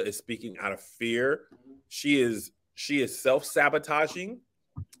 Stasha is speaking out of fear. She is self-sabotaging.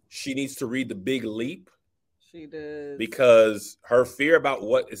 She needs to read The Big Leap. She does. Because her fear about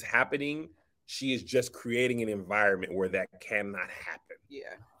what is happening, she is just creating an environment where that cannot happen.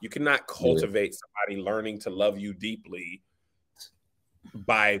 Yeah. You cannot cultivate somebody learning to love you deeply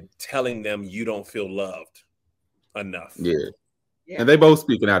by telling them you don't feel loved enough. Yeah. And they both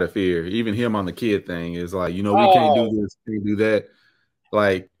speaking out of fear. Even him on the kid thing is like, we can't do this, can't do that.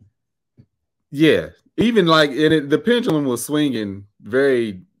 Like, yeah. Even like the pendulum was swinging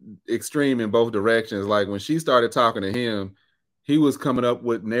very extreme in both directions. Like when she started talking to him, he was coming up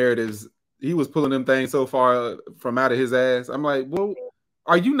with narratives. He was pulling them things so far from out of his ass. I'm like, well,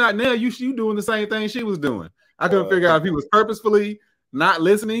 are you not now? You doing the same thing she was doing. I couldn't figure out if he was purposefully not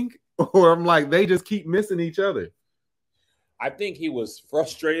listening, or I'm like, they just keep missing each other. I think he was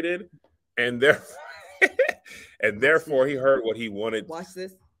frustrated, and therefore he heard what he wanted. Watch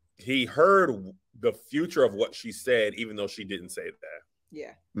this. he heard the future of what she said, even though she didn't say that.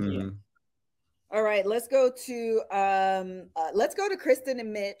 Yeah. Mhm. All right, let's go to Kristen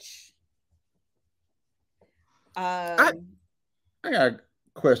and Mitch. I got a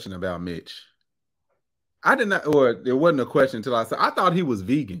question about Mitch. I did not, or there wasn't a question until I said I thought he was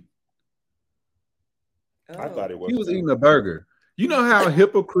vegan. I thought it was. He was eating a burger. You know how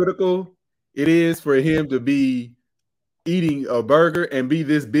hypocritical it is for him to be eating a burger and be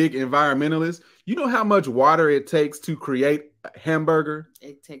this big environmentalist? You know how much water it takes to create a hamburger?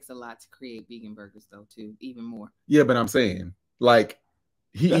 It takes a lot to create vegan burgers, though, too. Even more. Yeah, but I'm saying, like,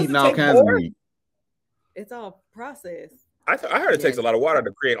 he Does it eating all take kinds more? of meat. It's all processed. I heard it takes a lot of water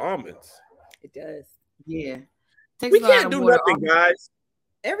to create almonds. It does. Yeah. Takes We a lot can't of do water. nothing, guys.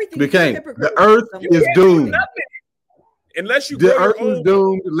 Everything. We is can't. hypocritical The earth somewhere. is doomed. Unless you The grow earth your is own.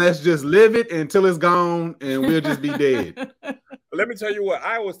 doomed. Let's just live it until it's gone, and we'll just be dead. Let me tell you what,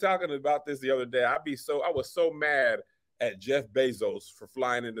 I was talking about this the other day. I was so mad at Jeff Bezos for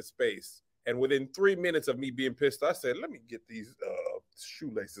flying into space. And within 3 minutes of me being pissed, I said, let me get these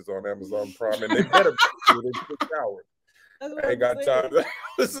shoelaces on Amazon Prime, and they better be within 6 hours. That's what I ain't I'm got saying. time.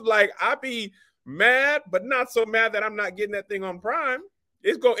 This is like, I be mad, but not so mad that I'm not getting that thing on Prime.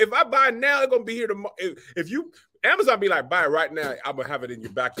 If I buy it now, it's gonna be here tomorrow. If you Amazon be like, buy it right now, I'm gonna have it in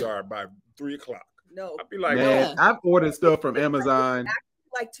your backyard by 3 o'clock. No. I'll be like, Man, I've ordered stuff from Amazon.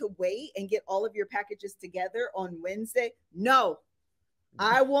 Like to wait and get all of your packages together on Wednesday? No.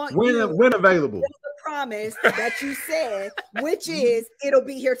 I want you When available. to promise that you said, which is it'll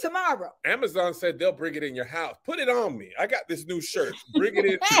be here tomorrow. Amazon said they'll bring it in your house. Put it on me. I got this new shirt. Bring it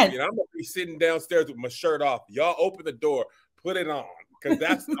in to me. And I'm gonna be sitting downstairs with my shirt off. Y'all open the door, put it on. Because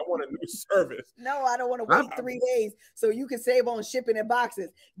I want a new service. No, I don't want to wait 3 days so you can save on shipping and boxes.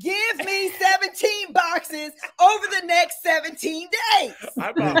 Give me 17 boxes over the next 17 days.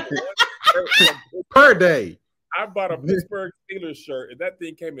 I bought one shirt Per day. I bought a Pittsburgh Steelers shirt, and that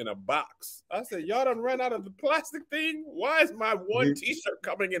thing came in a box. I said, y'all done run out of the plastic thing? Why is my one T-shirt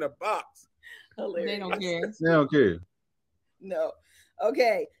coming in a box? Hilarious. They don't care. They don't care. No.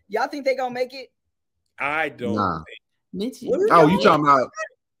 Okay. Y'all think they gonna make it? I don't Nah. think. Mitch. Oh, you talking about?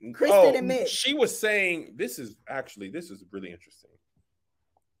 Kristen and Mitch. She was saying, this is really interesting.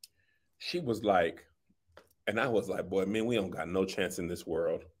 She was like, and I was like, boy, man, we don't got no chance in this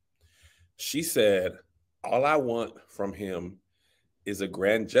world. She said, all I want from him is a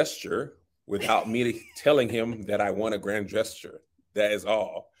grand gesture without me telling him that I want a grand gesture. That is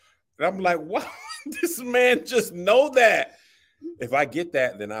all. And I'm like, why would this man just know that? If I get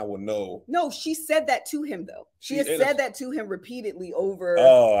that, then I will know. No, she said that to him though. She has said that to him repeatedly over.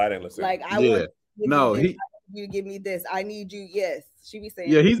 Oh, I didn't listen. Like I Yeah. want No, you to give me this. I need you. Yes, she be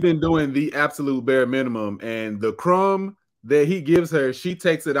saying. Yeah, he's been doing the absolute bare minimum, and the crumb that he gives her, she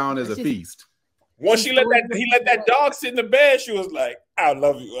takes it on as a feast. Once he let that dog sit in the bed, she was like, "I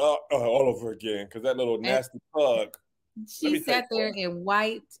love you all over again," because that little nasty pug. She sat there and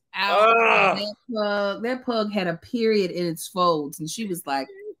wiped out that pug. That pug had a period in its folds, and she was like,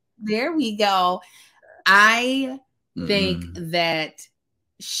 "There we go." I think that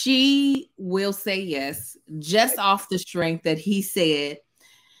she will say yes, just off the strength that he said,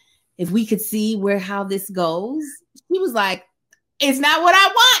 if we could see how this goes. She was like, it's not what I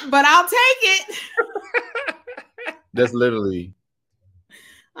want, but I'll take it. That's literally.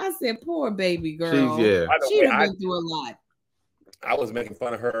 I said, poor baby girl. She's She's been through a lot. I was making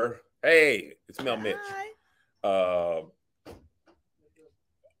fun of her. Hey, it's Mel Mitch. Hey,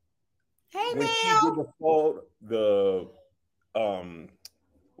 when she Mel. did the fold,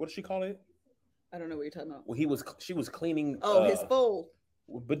 what did she call it? I don't know what you're talking about. Well, she was cleaning. His fold.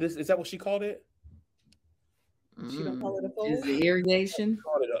 But is that what she called it? She don't call it a fold. Is it irrigation? She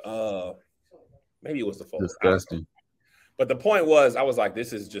called it maybe it was the fold. Disgusting. But the point was, I was like,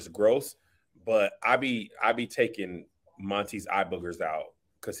 this is just gross. But I be taking Monty's eye boogers out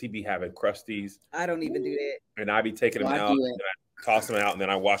because he be having crusties. I don't even do that. And I be taking them out, and I toss them out, and then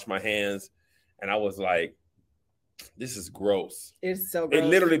I wash my hands. And I was like, this is gross. It's so gross. It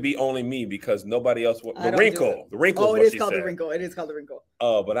literally be only me because nobody else. The wrinkle. Oh, it is called the wrinkle. It is called the wrinkle.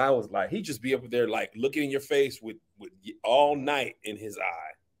 But I was like, he just be up there like looking in your face with all night in his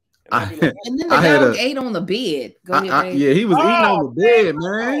eye. And, like, and then the dog ate on the bed. Go ahead, yeah, he was eating on the bed,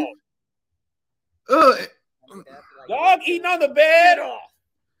 man. Dog eating on the bed.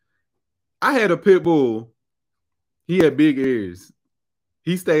 I had a pit bull. He had big ears.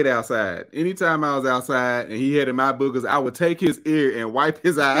 He stayed outside. Anytime I was outside and he had in my boogers, I would take his ear and wipe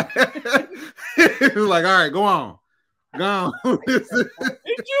his eye. It was like, all right, go on. Go on. Did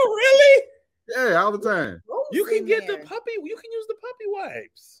you really? Yeah, all the time. You can get the puppy. You can use the puppy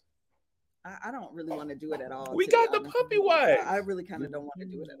wipes. I don't really want to do it at all. We to got be the honest. puppy wipe. I really kind of don't want to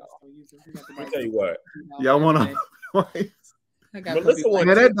do it at all. I'll tell you what. Y'all want to? I got Melissa puppy wants-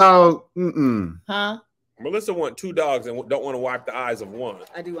 Man, that dog. Huh? Melissa want 2 dogs and don't want to wipe the eyes of one.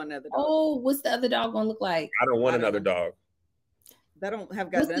 I do want another dog. Oh, what's the other dog gonna look like? I don't want I don't another know. dog. That don't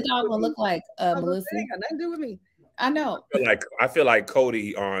have got What's the nothing to dog do gonna with look me. like, I was gonna Melissa? say, ain't got nothing to do with me. I know. I feel like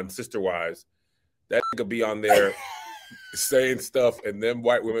Cody on Sister Wives. That could be on there saying stuff, and them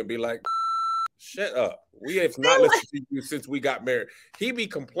white women be like, "Shut up! We have not listened to you since we got married." He be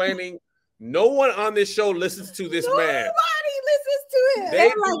complaining. No one on this show listens to this man. Nobody listens to it. They They're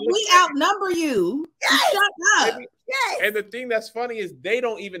do like, we listen. outnumber you. Yes. Shut up. Yes. And the thing that's funny is they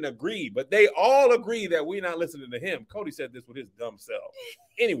don't even agree, but they all agree that we're not listening to him. Cody said this with his dumb self.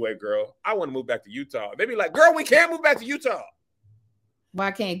 Anyway, girl, I want to move back to Utah. They be like, "Girl, we can't move back to Utah."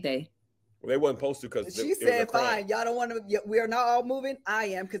 Why can't they? Well, they wasn't supposed to because She said, "Fine, y'all don't want to. We are not all moving. I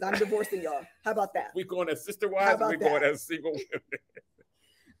am because I'm divorcing y'all. How about that?" We going as sister How wives, about we going that? as single women.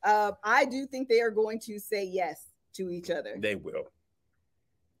 I do think they are going to say yes to each other. They will.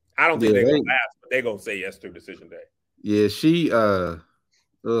 I don't think Yeah, they're they- gonna last, but they're gonna say yes to decision day. Yeah, she. I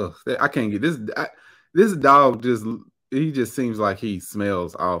can't get this. This dog he just seems like he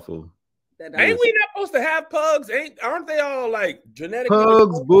smells awful. That Ain't we not supposed to have pugs? Aren't they all like genetically?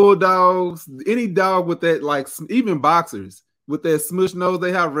 Pugs, bulldogs, any dog with that, like even boxers with that smush nose,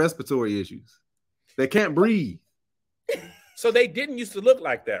 they have respiratory issues. They can't breathe. So they didn't used to look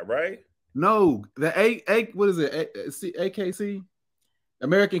like that, right? No, the what is it? AKC,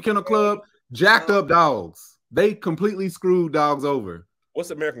 American Kennel Club, jacked up dogs. They completely screwed dogs over.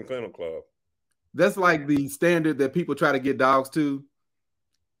 What's American Kennel Club? That's like the standard that people try to get dogs to.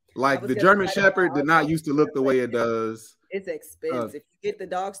 Like I was the gonna German say, Shepherd did not also- used to look the way it does. It's expensive. If you get the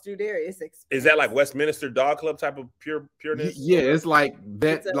dogs through there, it's expensive. Is that like Westminster Dog Club type of pureness? Yeah, it's like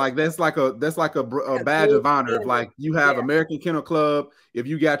that. It's That's like a badge of honor. If like you have Yeah. American Kennel Club, if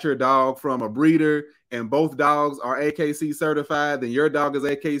you got your dog from a breeder and both dogs are AKC certified, then your dog is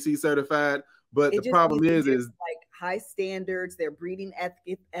AKC certified. But It the just problem means is like high standards. They're breeding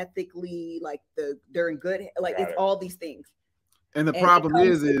ethically. Like they're in good. Like Got it's it. all these things. and the and it problem comes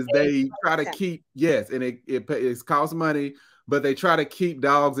is with they a try to tax. keep and it costs money, but they try to keep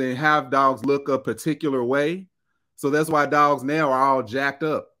dogs and have dogs look a particular way. So that's why dogs now are all jacked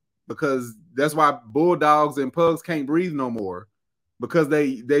up, because that's why bulldogs and pugs can't breathe no more, because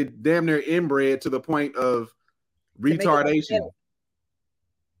they damn near inbred to the point of make it retardation.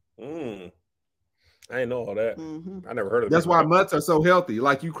 I didn't know all that. Mhm. I never heard of That's that. why mutts are so healthy.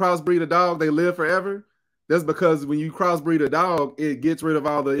 Like you crossbreed a dog, they live forever. That's because when you crossbreed a dog, it gets rid of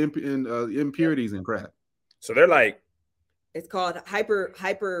all the impurities and crap. So they're like, It's called hyper.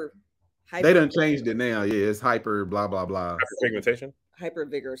 They done changed it now. Yeah, it's hyper blah blah blah. hyperpigmentation. Hyper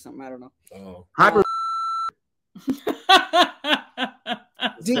vigor or something. I don't know. Oh, Hyper.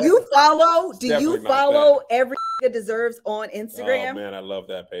 Do you follow? Do Definitely you not follow every that deserves on Instagram? Oh man, I love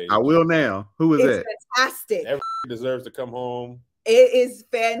that page. I will now. Who is It's that? fantastic. Every deserves to come home. It is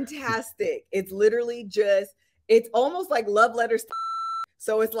fantastic. It's literally just. It's almost like love letters.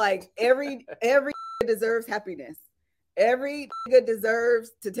 So it's like every deserves happiness. Every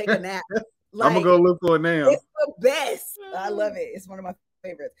deserves to take a nap. Like, I'm gonna go look for it now. It's the best. I love it. It's one of my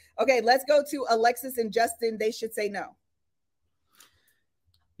favorites. Okay, let's go to Alexis and Justin. They should say no.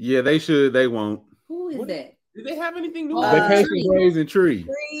 Yeah, they should. They won't. Who is that? Did they have anything new? Vacation Tree. Braids and Tree.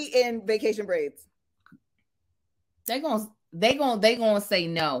 Free in vacation braids. They gonna say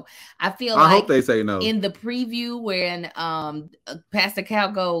no. I feel I like hope they say no. in the preview when Pastor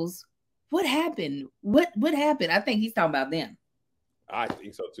Cal goes, what happened? What happened? I think he's talking about them. I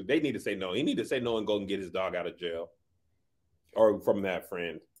think so too. They need to say no. He need to say no and go and get his dog out of jail, or from that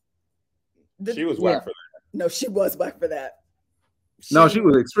friend. She was whack for that. No, she was whack for that. No, she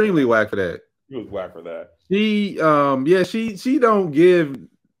was extremely whack for that. She was whack for that. She don't give.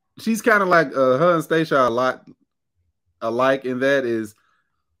 She's kind of like her and Stacia a lot alike, in that is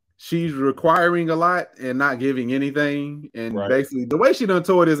she's requiring a lot and not giving anything. And Right. basically, the way she done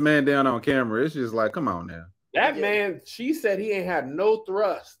tore this man down on camera, it's just like, come on now. That man, she said he ain't had no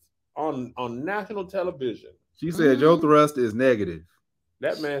thrust on national television. She said your thrust is negative.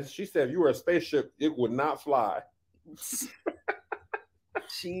 That man, she said, if you were a spaceship, it would not fly.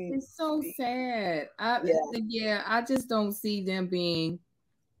 She It's so sad. I just don't see them being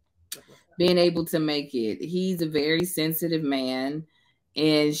able to make it. He's a very sensitive man,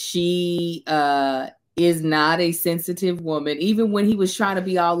 and she is not a sensitive woman. Even when he was trying to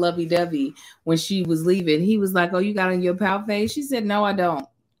be all lovey-dovey when she was leaving, he was like, "Oh, you got on your pout face?" She said, "No, I don't."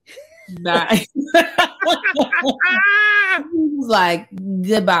 Bye. He was like,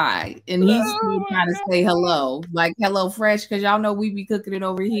 goodbye. And he's still trying to say hello. Like, hello, Fresh, because y'all know we be cooking it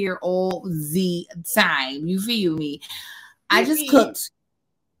over here all the time. You feel me? I just cooked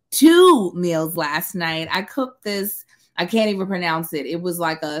 2 meals last night. I cooked this, I can't even pronounce it. It was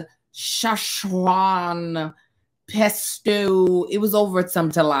like a Szechuan pesto. It was over some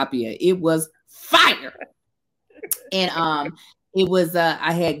tilapia. It was fire. And it was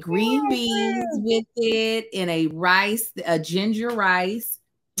I had green beans with it and a rice, a ginger rice.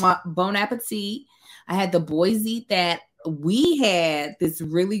 Bon appetit. I had the boys eat that. We had this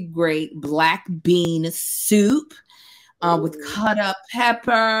really great black bean soup with cut up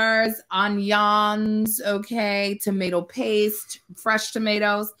peppers, onions, okay, tomato paste, fresh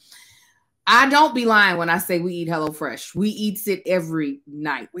tomatoes. I don't be lying when I say we eat HelloFresh. We eat it every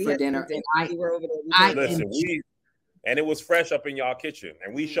night for dinner. And it was fresh up in y'all kitchen,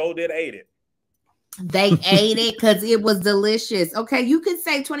 and we sure did ate it. They ate it because it was delicious. Okay, you could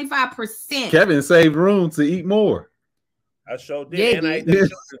save 25%. Kevin saved room to eat more. I sure did. Yeah, and I ate the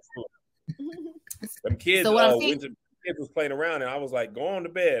children's food. Them kids, So what I'm saying, kids was playing around, and I was like, go on to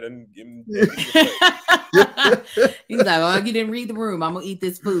bed. And he's like, oh, you didn't read the room. I'm going to eat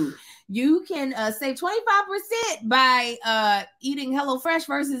this food. You can save 25% by eating HelloFresh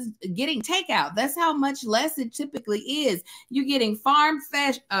versus getting takeout. That's how much less it typically is. You're getting farm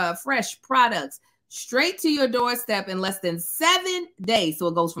fresh products straight to your doorstep in less than 7 days. So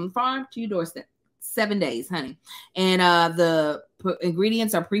it goes from farm to your doorstep. 7 days, honey. And the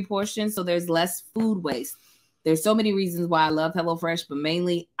ingredients are pre-portioned, so there's less food waste. There's so many reasons why I love HelloFresh, but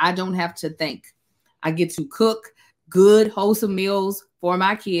mainly I don't have to think. I get to cook good, wholesome meals for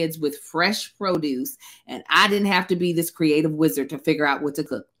my kids with fresh produce, and I didn't have to be this creative wizard to figure out what to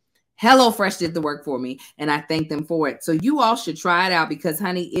cook. HelloFresh did the work for me, and I thank them for it. So you all should try it out because,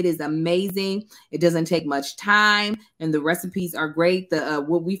 honey, it is amazing. It doesn't take much time, and the recipes are great. The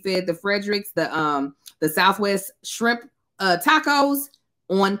what we fed the Fredericks, the Southwest shrimp tacos,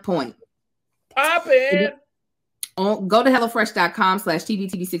 on point. Poppin'. Go to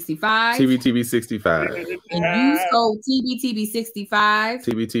HelloFresh.com/TBTB65. TBTB65. And use code TBTB65.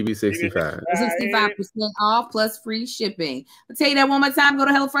 TBTB65. 65% off plus free shipping. I'll tell you that one more time. Go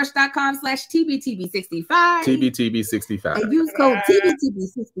to HelloFresh.com/TBTB65. TBTB65. And use code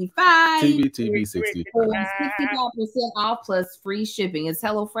TBTB65. TBTB65. For 65% off plus free shipping. It's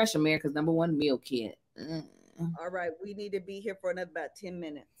HelloFresh, America's #1 meal kit. All right. We need to be here for another about 10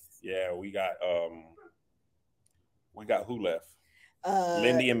 minutes. Yeah, we got who left?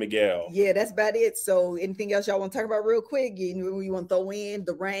 Lindy and Miguel. Yeah, that's about it. So anything else y'all want to talk about real quick? You want to throw in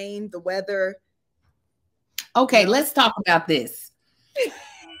the rain, the weather? Okay, let's talk about this.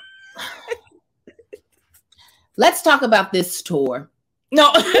 Let's talk about this tour.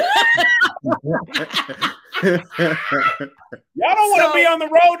 No. Y'all don't want to be on the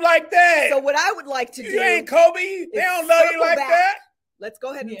road like that. So what I would like to do. You ain't Kobe. They don't love you like that. Let's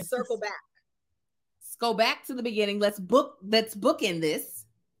go ahead and circle back. Go back to the beginning. Let's book in this.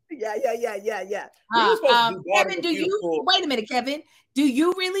 Yeah. Kevin, wait a minute, Kevin. Do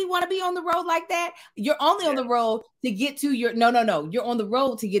you really want to be on the road like that? You're only on the road to get to your no. You're on the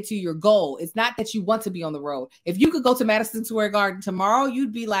road to get to your goal. It's not that you want to be on the road. If you could go to Madison Square Garden tomorrow,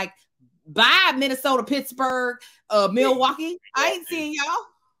 you'd be like, bye, Minnesota, Pittsburgh, Milwaukee. I ain't seeing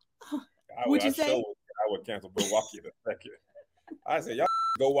y'all. What'd you say? I would cancel Milwaukee in a second. I said, y'all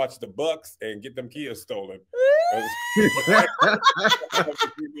go watch the Bucks and get them Kias stolen. Because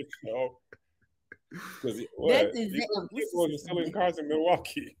people are stealing cars in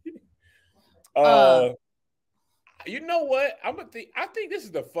Milwaukee. You know what? I think this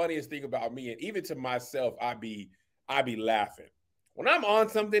is the funniest thing about me, and even to myself, I be laughing when I'm on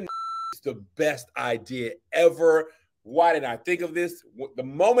something. It's the best idea ever. Why didn't I think of this? The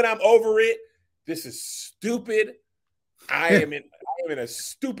moment I'm over it, this is stupid. I am in a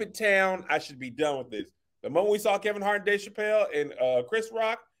stupid town. I should be done with this. The moment we saw Kevin Hart and Dave Chappelle and Chris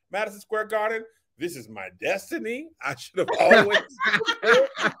Rock, Madison Square Garden, this is my destiny. I should have always.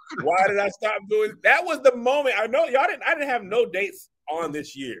 Why did I stop doing? That was the moment. I know y'all didn't. I didn't have no dates on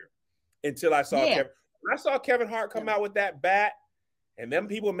this year until I saw Kevin. When I saw Kevin Hart come out with that bat, and them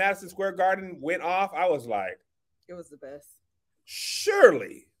people in Madison Square Garden went off, I was like, it was the best.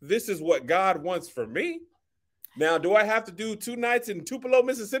 Surely this is what God wants for me. Now, do I have to do 2 nights in Tupelo,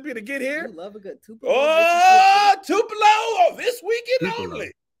 Mississippi to get here? You love a good Tupelo. Oh, Tupelo! Oh, this weekend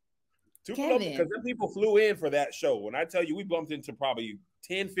only. Tupelo, because them people flew in for that show. When I tell you, we bumped into probably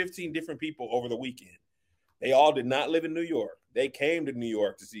 10, 15 different people over the weekend. They all did not live in New York. They came to New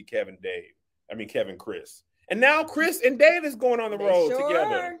York to see Kevin, Chris. And now Chris and Dave is going on the road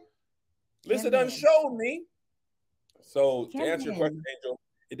together. Lisa Kevin. done showed me. So to answer your Kevin. question, Angel,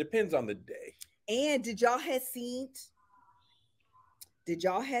 it depends on the day. And did y'all have seen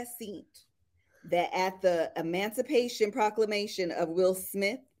that at the Emancipation Proclamation of Will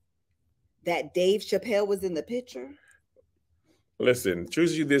Smith, that Dave Chappelle was in the picture? Listen,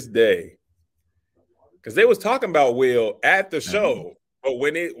 choose you this day. Because they was talking about Will at the show. But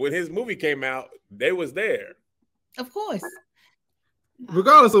when his movie came out, they was there. Of course.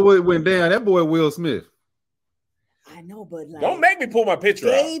 Regardless of what went down, that boy Will Smith. I know, but like, Don't make me pull my picture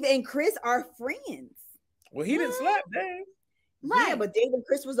out. Dave and Chris are friends. Well, he didn't slap Dave. Yeah, but Dave and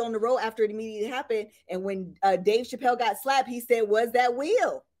Chris was on the road after it immediately happened. And when Dave Chappelle got slapped, he said, "Was that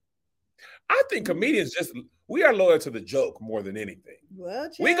Will?" I think comedians we are loyal to the joke more than anything. Well,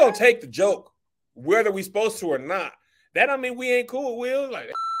 We gonna take the joke, whether we supposed to or not. That don't mean we ain't cool, Will.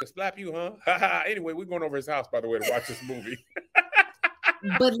 Like, slap you, huh? Anyway, we're going over his house, by the way, to watch this movie.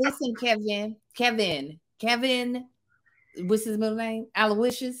 But listen, Kevin, what's his middle name?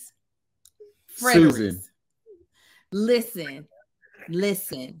 Aloysius Fredericks. Susan.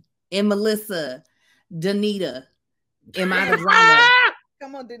 Listen. And Melissa, Danita, am I the drama?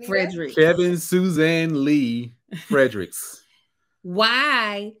 Come on, Denise. Frederick. Kevin Suzanne Lee Fredericks.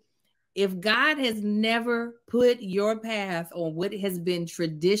 Why, if God has never put your path on what has been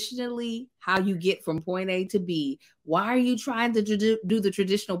traditionally how you get from point A to B, why are you trying to do the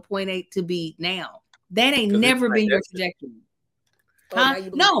traditional point A to B now? That ain't never been your trajectory. Oh,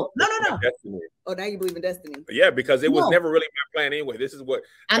 No. Destiny. Oh, now you believe in destiny. Yeah, because it was never really my plan anyway. This is what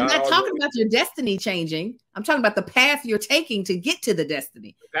I'm God not talking about your destiny changing. I'm talking about the path you're taking to get to the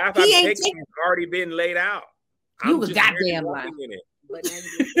destiny. The path He I'm ain't taking has already been laid out. You I'm was just goddamn walking lying. in it. But now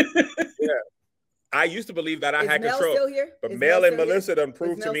you I used to believe that I Is had Mel control, still here? but Is Mel Mel and still here? Melissa done Is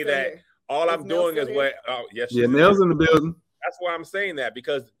proved to Mel me still that here? all Is I'm Mel doing still is here? what. Oh, yes, Yeah, she's Mel's in the building. That's why I'm saying that,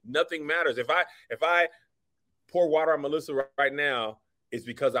 because nothing matters. If I pour water on Melissa right now, it's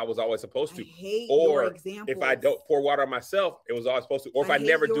because I was always supposed to. I hate Or your examples. if I don't pour water on myself, it was always supposed to. Or if I hate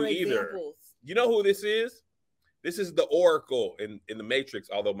never your do either. examples. You know who this is? This is the Oracle in the Matrix,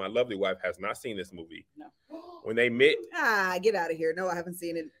 although my lovely wife has not seen this movie. No. When they meet, Get out of here. No, I haven't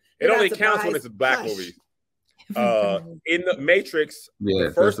seen it. it only counts when it's a black movie. In the Matrix, Yeah,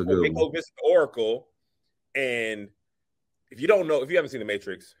 the first that's a good one, they one. go visit the Oracle, and if you haven't seen the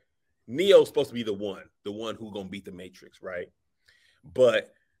Matrix, Neo's supposed to be the one who gonna beat the Matrix, right?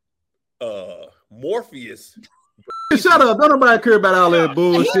 But Morpheus. Shut up. Don't nobody care about all that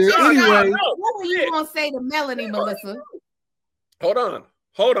bullshit. Anyway, What were you gonna say to Melanie, Melissa? Hold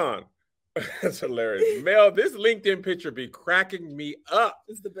on. That's hilarious. Mel, this LinkedIn picture be cracking me up.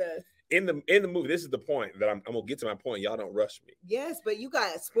 It's the best. In the movie, this is the point that I'm gonna get to my point. Y'all don't rush me. Yes, but you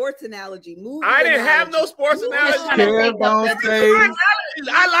got a sports analogy. Movie I didn't have analogy. no sports Movie analogy. Kev on stage.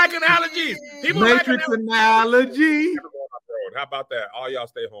 I like analogies. People Matrix like analogy. How about that? All y'all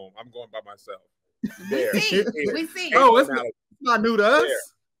stay home. I'm going by myself. We see. Oh, it's not new to us.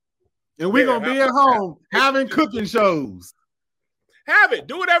 And we're gonna be at home having cooking shows. Have it.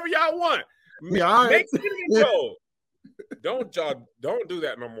 Do whatever y'all want. Yeah, all right. Make cooking shows. Don't do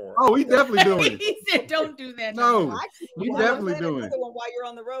that no more. Oh, we definitely doing it. He said, "Don't do that." No, we Well, definitely plan doing it. another one while you're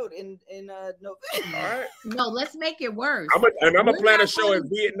on the road in November. All right. No, let's make it worse. I'm gonna plan a not show in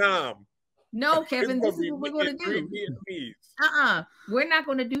Vietnam. No, Kevin, It's this gonna is be what we're going to do. Vietnamese. We're not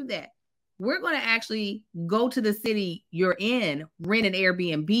going to do that. We're going to actually go to the city you're in, rent an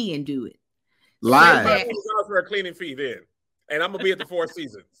Airbnb, and do it. Live. Say $5 for a cleaning fee then, and I'm gonna be at the Four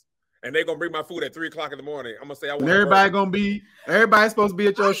Seasons, and they're gonna bring my food at 3:00 in the morning. I'm gonna say I want. And everybody's supposed to be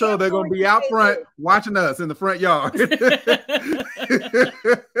at your show. They're gonna be out front watching us in the front yard. What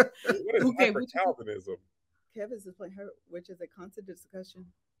is Okay, Calvinism? Kevin's is playing her, which is a constant discussion.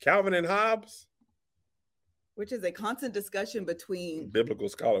 Calvin and Hobbes, Which is a constant discussion between. biblical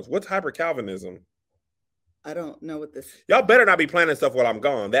scholars. What's hyper Calvinism? I don't know what this. Y'all better not be planning stuff while I'm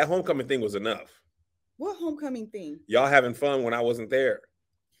gone. That homecoming thing was enough. What homecoming thing? Y'all having fun when I wasn't there.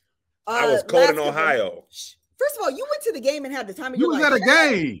 I was cold last in couple- Ohio. First of all, you went to the game and had the time of You your was life. at a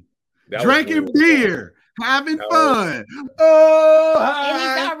game, That was drinking cool. beer, having No. fun. Oh, And he's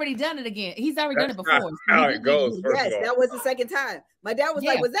hi. already done it again. He's already done it That's before. not how it goes. First Yes, of all. that was the second time. My dad was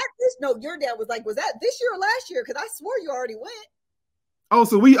Yeah. like, "Was that this?" No, your dad was like, "Was that this year or last year?" Because I swore you already went. Oh,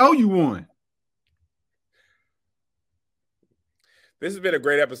 so we owe you one. This has been a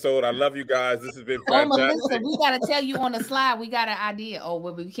great episode. I love you guys. This has been Oh, fantastic. Melissa, we got to tell you on the slide. We got an idea. Oh,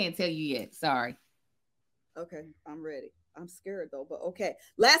 well, we can't tell you yet. Sorry. Okay, I'm ready. I'm scared though, but okay.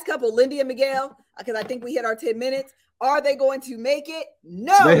 Last couple, Lindy and Miguel, because I think we hit our 10 minutes. Are they going to make it?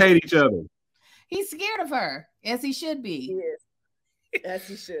 No. They hate each other. He's scared of her, as he should be. Yes, as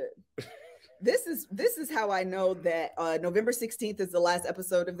he should. this is how I know that November 16th is the last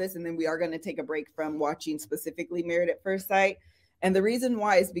episode of this, and then we are going to take a break from watching specifically Married at First Sight. And the reason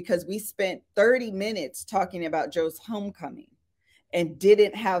why is because we spent 30 minutes talking about Joe's homecoming and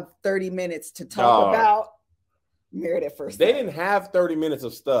didn't have 30 minutes to talk about Married at First Sight. They didn't have 30 minutes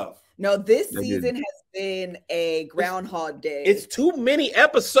of stuff. No, this season has been a Groundhog Day. It's too many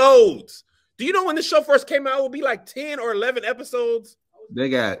episodes. Do you know when the show first came out, it would be like 10 or 11 episodes? They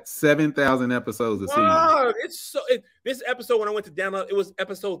got 7,000 episodes a season. Oh, this episode, when I went to download, it was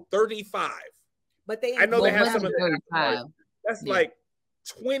episode 35. But I know they have some of 35. That's like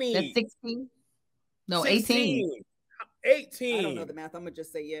 20. That's 16. No, 16. 18. I don't know the math. I'm gonna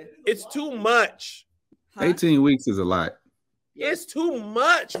just say yeah. It's too much. 18 weeks is a lot. It's too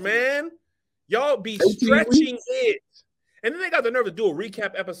much, man. Y'all be 18 stretching weeks? it. And then they got the nerve to do a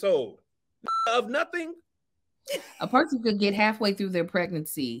recap episode of nothing. A person could get halfway through their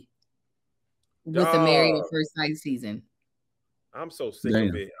pregnancy with the Married at First Sight season. I'm so sick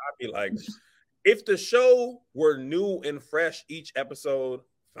of it. I'd be like, if the show were new and fresh each episode,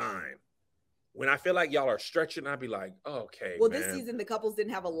 fine. When I feel like y'all are stretching, I'd be like, okay. Well, man. this season the couples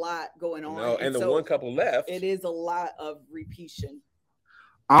didn't have a lot going on. No, and the one couple left. It is a lot of repetition.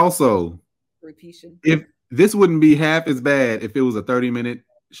 Also, if this wouldn't be half as bad if it was a 30-minute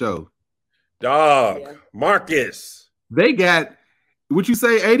show. Dog, yeah. Marcus. They got, would you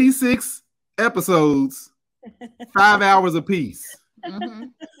say 86 episodes, 5 hours apiece. Mm-hmm.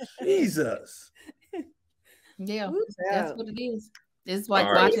 Jesus. Yeah, that's what it is. It's like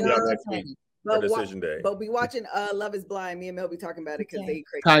watching Decision Day. But we watching Love is Blind. Me and Mel be talking about it because they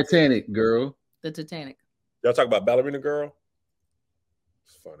crazy. Titanic, girl. The Titanic. Y'all talk about Ballerina Girl?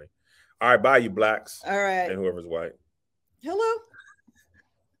 It's funny. All right, bye, you blacks. All right. And whoever's white. Hello.